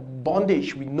kind of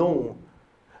bondage we know.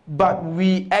 But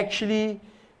we actually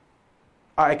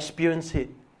are experiencing it.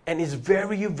 And it's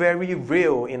very, very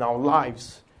real in our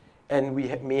lives. And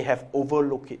we may have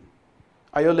overlooked it.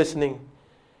 Are you listening?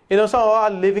 Some of us are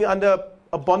living under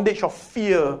a bondage of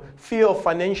fear of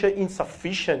financial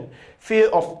insufficiency, fear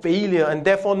of failure, and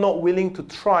therefore not willing to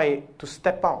try to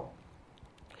step out.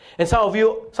 And some of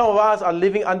us are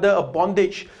living under a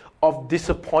bondage of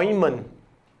disappointment,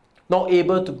 not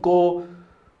able to go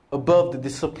above the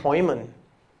disappointment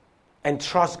and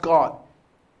trust God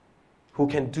who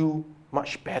can do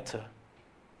much better.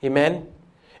 Amen?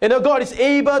 God is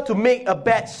able to make a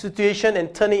bad situation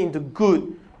and turn it into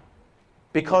good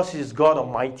because He is God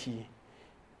Almighty.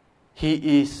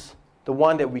 He is the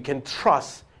one that we can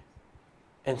trust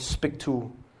and speak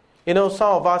to. Some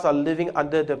of us are living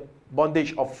under the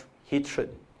bondage of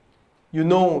hatred. You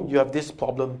have this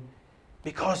problem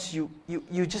because you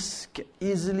just get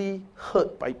easily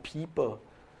hurt by people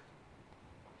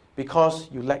because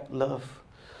you lack love.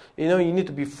 You need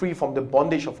to be free from the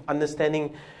bondage of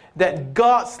understanding that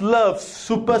God's love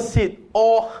supersedes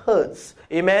all hurts.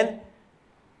 Amen?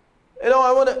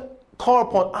 I want to call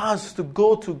upon us to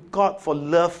go to God for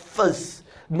love first,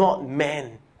 not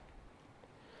man.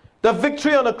 The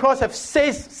victory on the cross has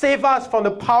saved us from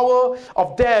the power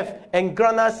of death and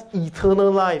grant us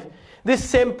eternal life. This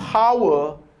same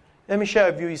power, let me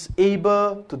share with you, is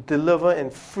able to deliver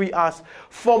and free us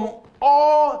from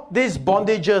all these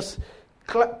bondages,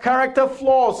 character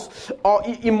flaws, or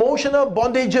emotional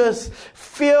bondages,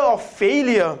 fear of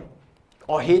failure,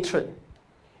 or hatred.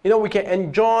 We can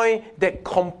enjoy that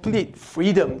complete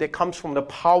freedom that comes from the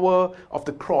power of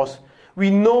the cross. We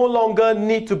no longer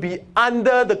need to be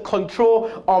under the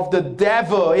control of the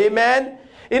devil. Amen?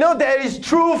 There is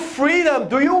true freedom.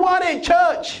 Do you want it,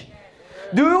 church?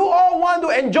 Do you all want to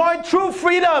enjoy true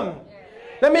freedom?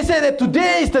 Let me say that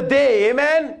today is the day.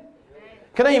 Amen?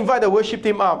 Can I invite the worship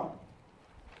team up?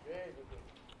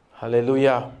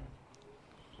 Hallelujah.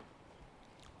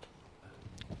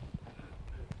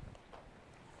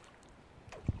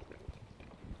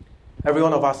 Every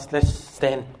one of us, let's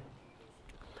stand.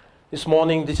 This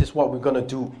morning, this is what we're going to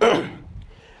do.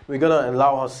 We're going to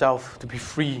allow ourselves to be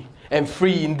free, and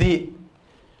free indeed.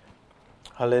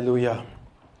 Hallelujah.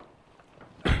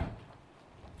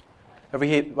 Every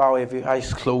head bowed, every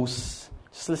eyes closed.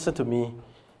 Just listen to me.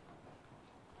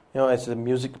 As the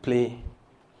music play.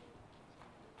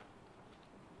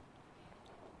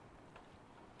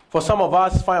 For some of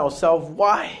us, find ourselves,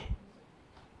 why?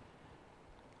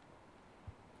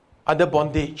 Under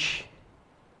bondage.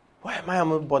 Why am I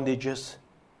under bondages?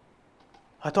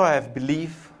 I thought I have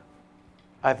believed.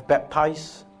 I've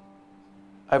baptized.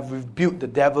 I've rebuked the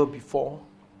devil before.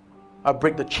 I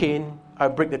break the chain. I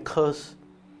break the curse.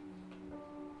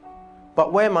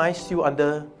 But why am I still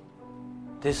under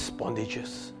these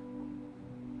bondages?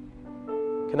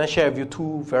 Can I share with you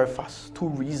two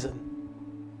reasons?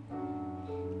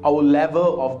 Our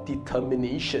level of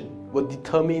determination will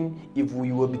determine if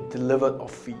we will be delivered or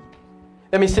free.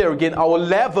 Let me say it again. Our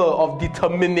level of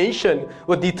determination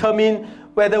will determine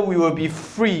whether we will be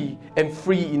free and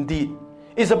free indeed.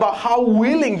 It's about how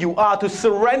willing you are to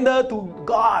surrender to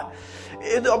God.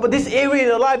 But this area in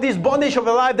your life, this bondage of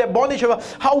your life, that bondage of your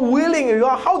life, how willing you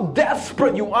are, how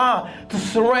desperate you are to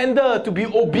surrender, to be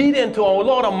obedient to our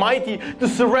Lord Almighty, to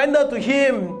surrender to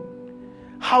Him.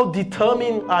 How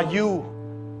determined are you?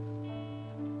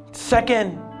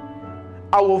 Second,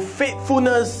 our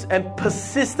faithfulness and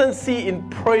persistency in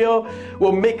prayer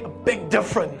will make a big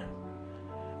difference.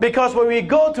 Because when we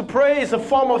go to pray, it's a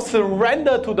form of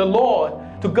surrender to the Lord,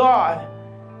 to God.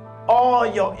 All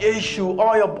your issue,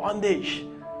 all your bondage.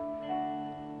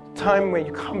 Time when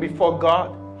you come before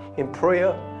God in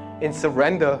prayer, in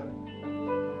surrender.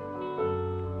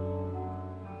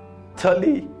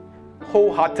 Thirdly,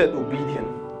 wholehearted obedience.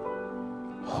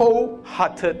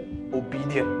 Wholehearted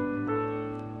obedience.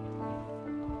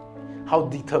 How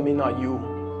determined are you?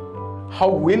 How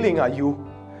willing are you?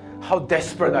 How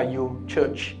desperate are you,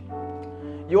 church?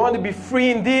 You want to be free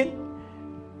indeed?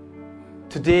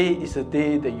 Today is the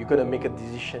day that you're going to make a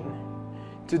decision.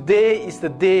 Today is the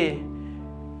day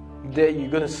that you're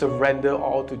going to surrender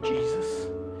all to Jesus.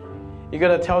 You're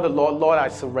going to tell the Lord, Lord, I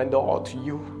surrender all to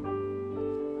you.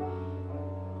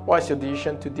 What is your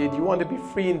decision today? Do you want to be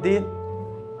free indeed?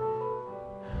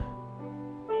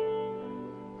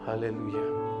 Hallelujah.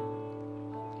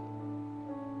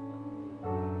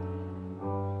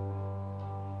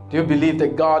 Do you believe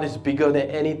that God is bigger than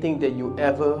anything that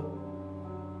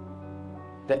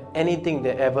anything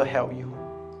that ever held you?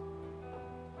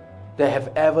 That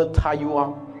have ever tied you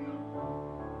up?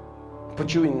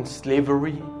 Put you in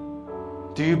slavery?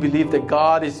 Do you believe that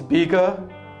God is bigger?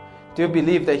 Do you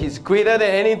believe that He's greater than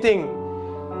anything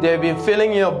that have been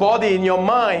filling in your body, in your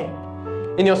mind?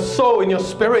 in your soul, in your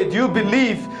spirit? Do you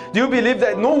believe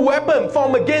that no weapon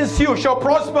formed against you shall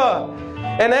prosper?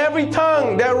 And every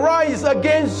tongue that rises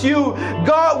against you,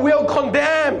 God will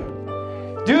condemn.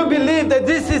 Do you believe that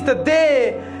this is the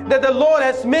day that the Lord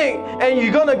has made, and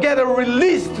you're going to get a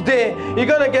release today? You're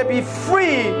going to be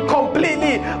free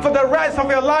completely for the rest of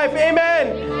your life.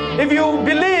 Amen. If you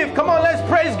believe, come on, let's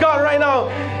praise God right now.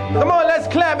 Come on, let's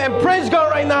clap and praise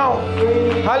God right now.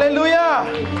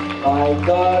 Hallelujah. My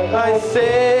God, my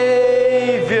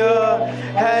Savior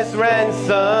has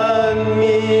ransomed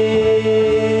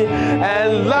me,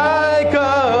 and like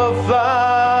a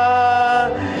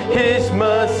flood, His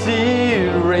mercy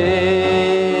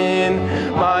reign,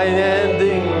 my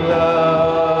ending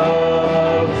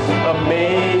love,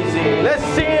 amazing. Let's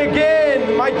sing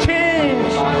again. My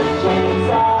chains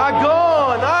are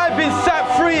gone. I've been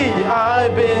set free.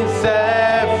 I've been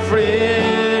set free.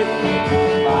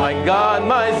 My God,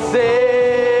 my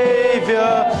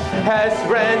Savior has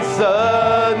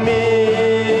ransomed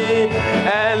me,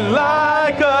 and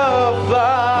like a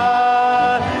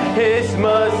flood, His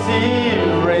mercy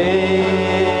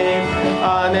reign,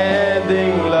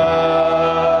 unending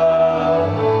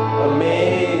love,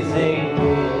 amazing.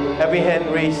 Every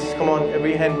hand raised, come on,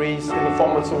 every hand raised in the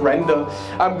form of surrender.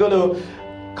 I'm going to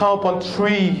count upon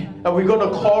 3, and we're going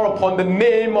to call upon the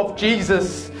name of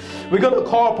Jesus. We're going to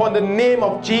call upon the name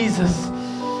of Jesus.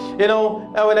 You know,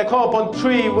 and when I call upon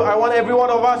 3, I want every one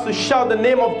of us to shout the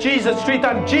name of Jesus 3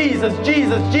 times. Jesus,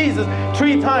 Jesus, Jesus,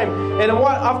 3 times. And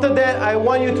after that, I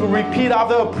want you to repeat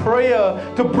after a prayer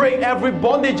to break every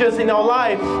bondages in our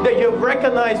life that you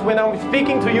recognize when I'm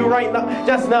speaking to you right now,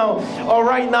 just now, or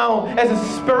right now, as a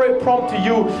spirit prompt to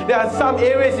you. There are some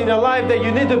areas in your life that you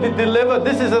need to be delivered.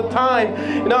 This is a time.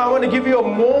 You know, I want to give you a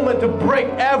moment to break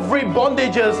every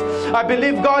bondages. I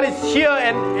believe God is here,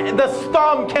 and the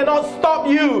storm cannot stop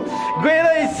you.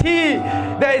 Greater is He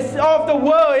that is of the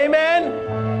world. Amen.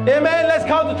 Amen. Let's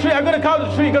count to 3. I'm going to count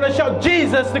to 3. You're going to shout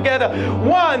Jesus together.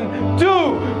 1,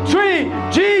 2, 3.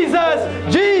 Jesus,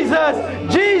 Jesus,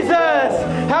 Jesus.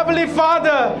 Heavenly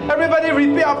Father. Everybody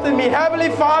repeat after me. Heavenly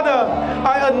Father,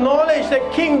 I acknowledge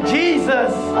that King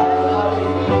Jesus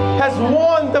has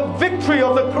won the victory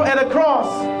at the cross.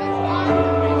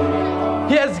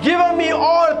 He has given me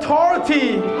all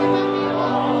authority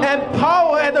and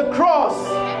power at the cross.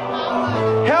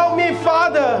 Help me,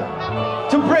 Father,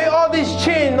 to break all these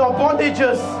chains of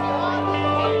bondages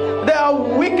that are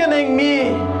weakening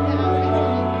me.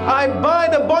 I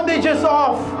bind the bondages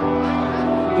off.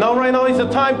 Now, right now is the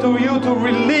time to you to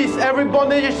release every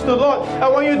bondage to the Lord. I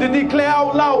want you to declare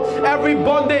out loud every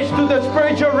bondage to the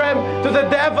spiritual realm, to the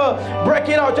devil. Break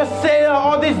it out. Just say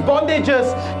all these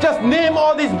bondages. Just name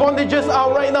all these bondages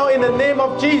out right now in the name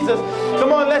of Jesus.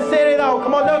 Come on, let's say it out.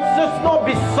 Come on, let's just not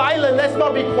be silent. Let's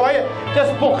not be quiet.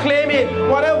 Just proclaim it.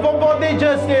 Whatever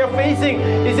bondages they are facing,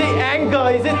 is it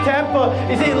anger? Is it temper?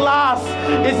 Is it lust?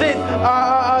 Is it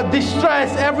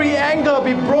distress? Every anger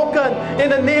be broken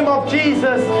in the name of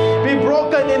Jesus. Be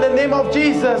broken in the name of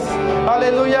Jesus.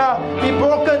 Hallelujah. Be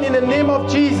broken in the name of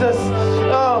Jesus.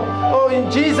 In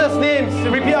Jesus' name.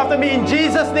 Repeat after me. In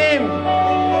Jesus' name,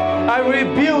 I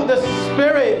rebuke the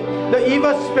spirit, the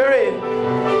evil spirit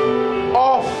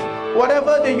of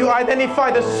whatever that you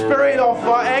identify, the spirit of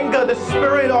anger, the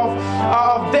spirit of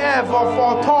death,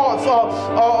 of thoughts,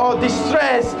 or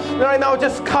distress. Right now,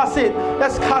 just cast it.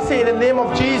 Let's cast it in the name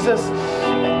of Jesus.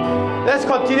 Let's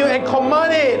continue and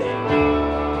command it.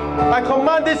 I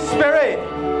command this spirit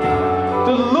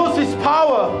to lose its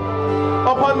power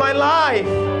upon my life.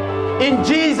 In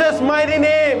Jesus' mighty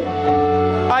name,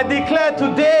 I declare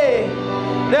today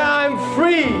that I'm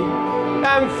free.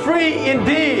 I'm free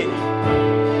indeed.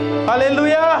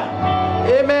 Hallelujah.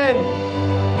 Amen.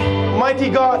 Mighty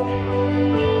God,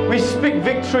 we speak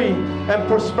victory and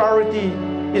prosperity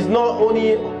is not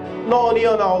only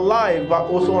on our life, but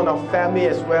also on our family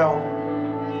as well.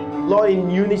 Lord, in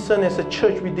unison as a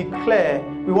church, we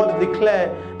want to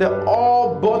declare that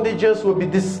all bondages will be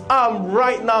disarmed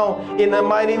right now in the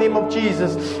mighty name of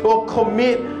Jesus. We'll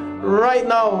commit right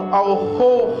now our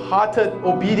wholehearted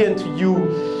obedience to you,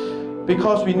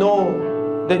 because we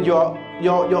know that your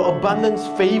abundance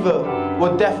favor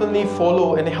will definitely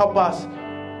follow and help us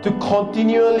to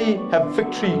continually have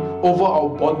victory over our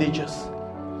bondages.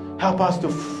 Help us to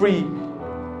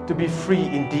be free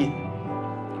indeed.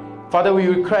 Father, we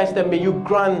request that may you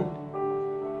grant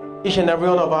each and every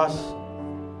one of us,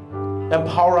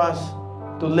 empower us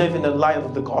to live in the light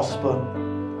of the gospel,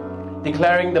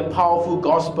 declaring the powerful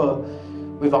gospel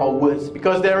with our words,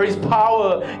 because there is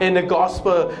power in the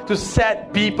gospel to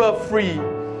set people free.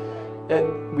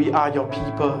 And we are your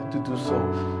people to do so.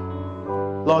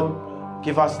 Lord,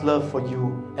 Give us love for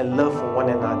you and love for one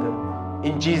another.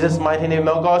 In Jesus' mighty name,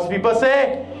 all God's people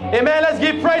say, amen. Let's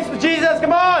give praise to Jesus.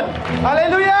 Come on.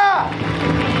 Hallelujah.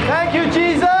 Thank you,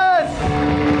 Jesus.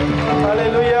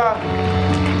 Hallelujah.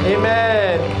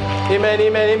 Amen. Amen,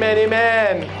 amen, amen,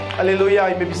 amen. Hallelujah.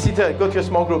 You may be seated. Go to your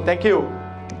small group. Thank you.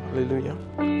 Hallelujah.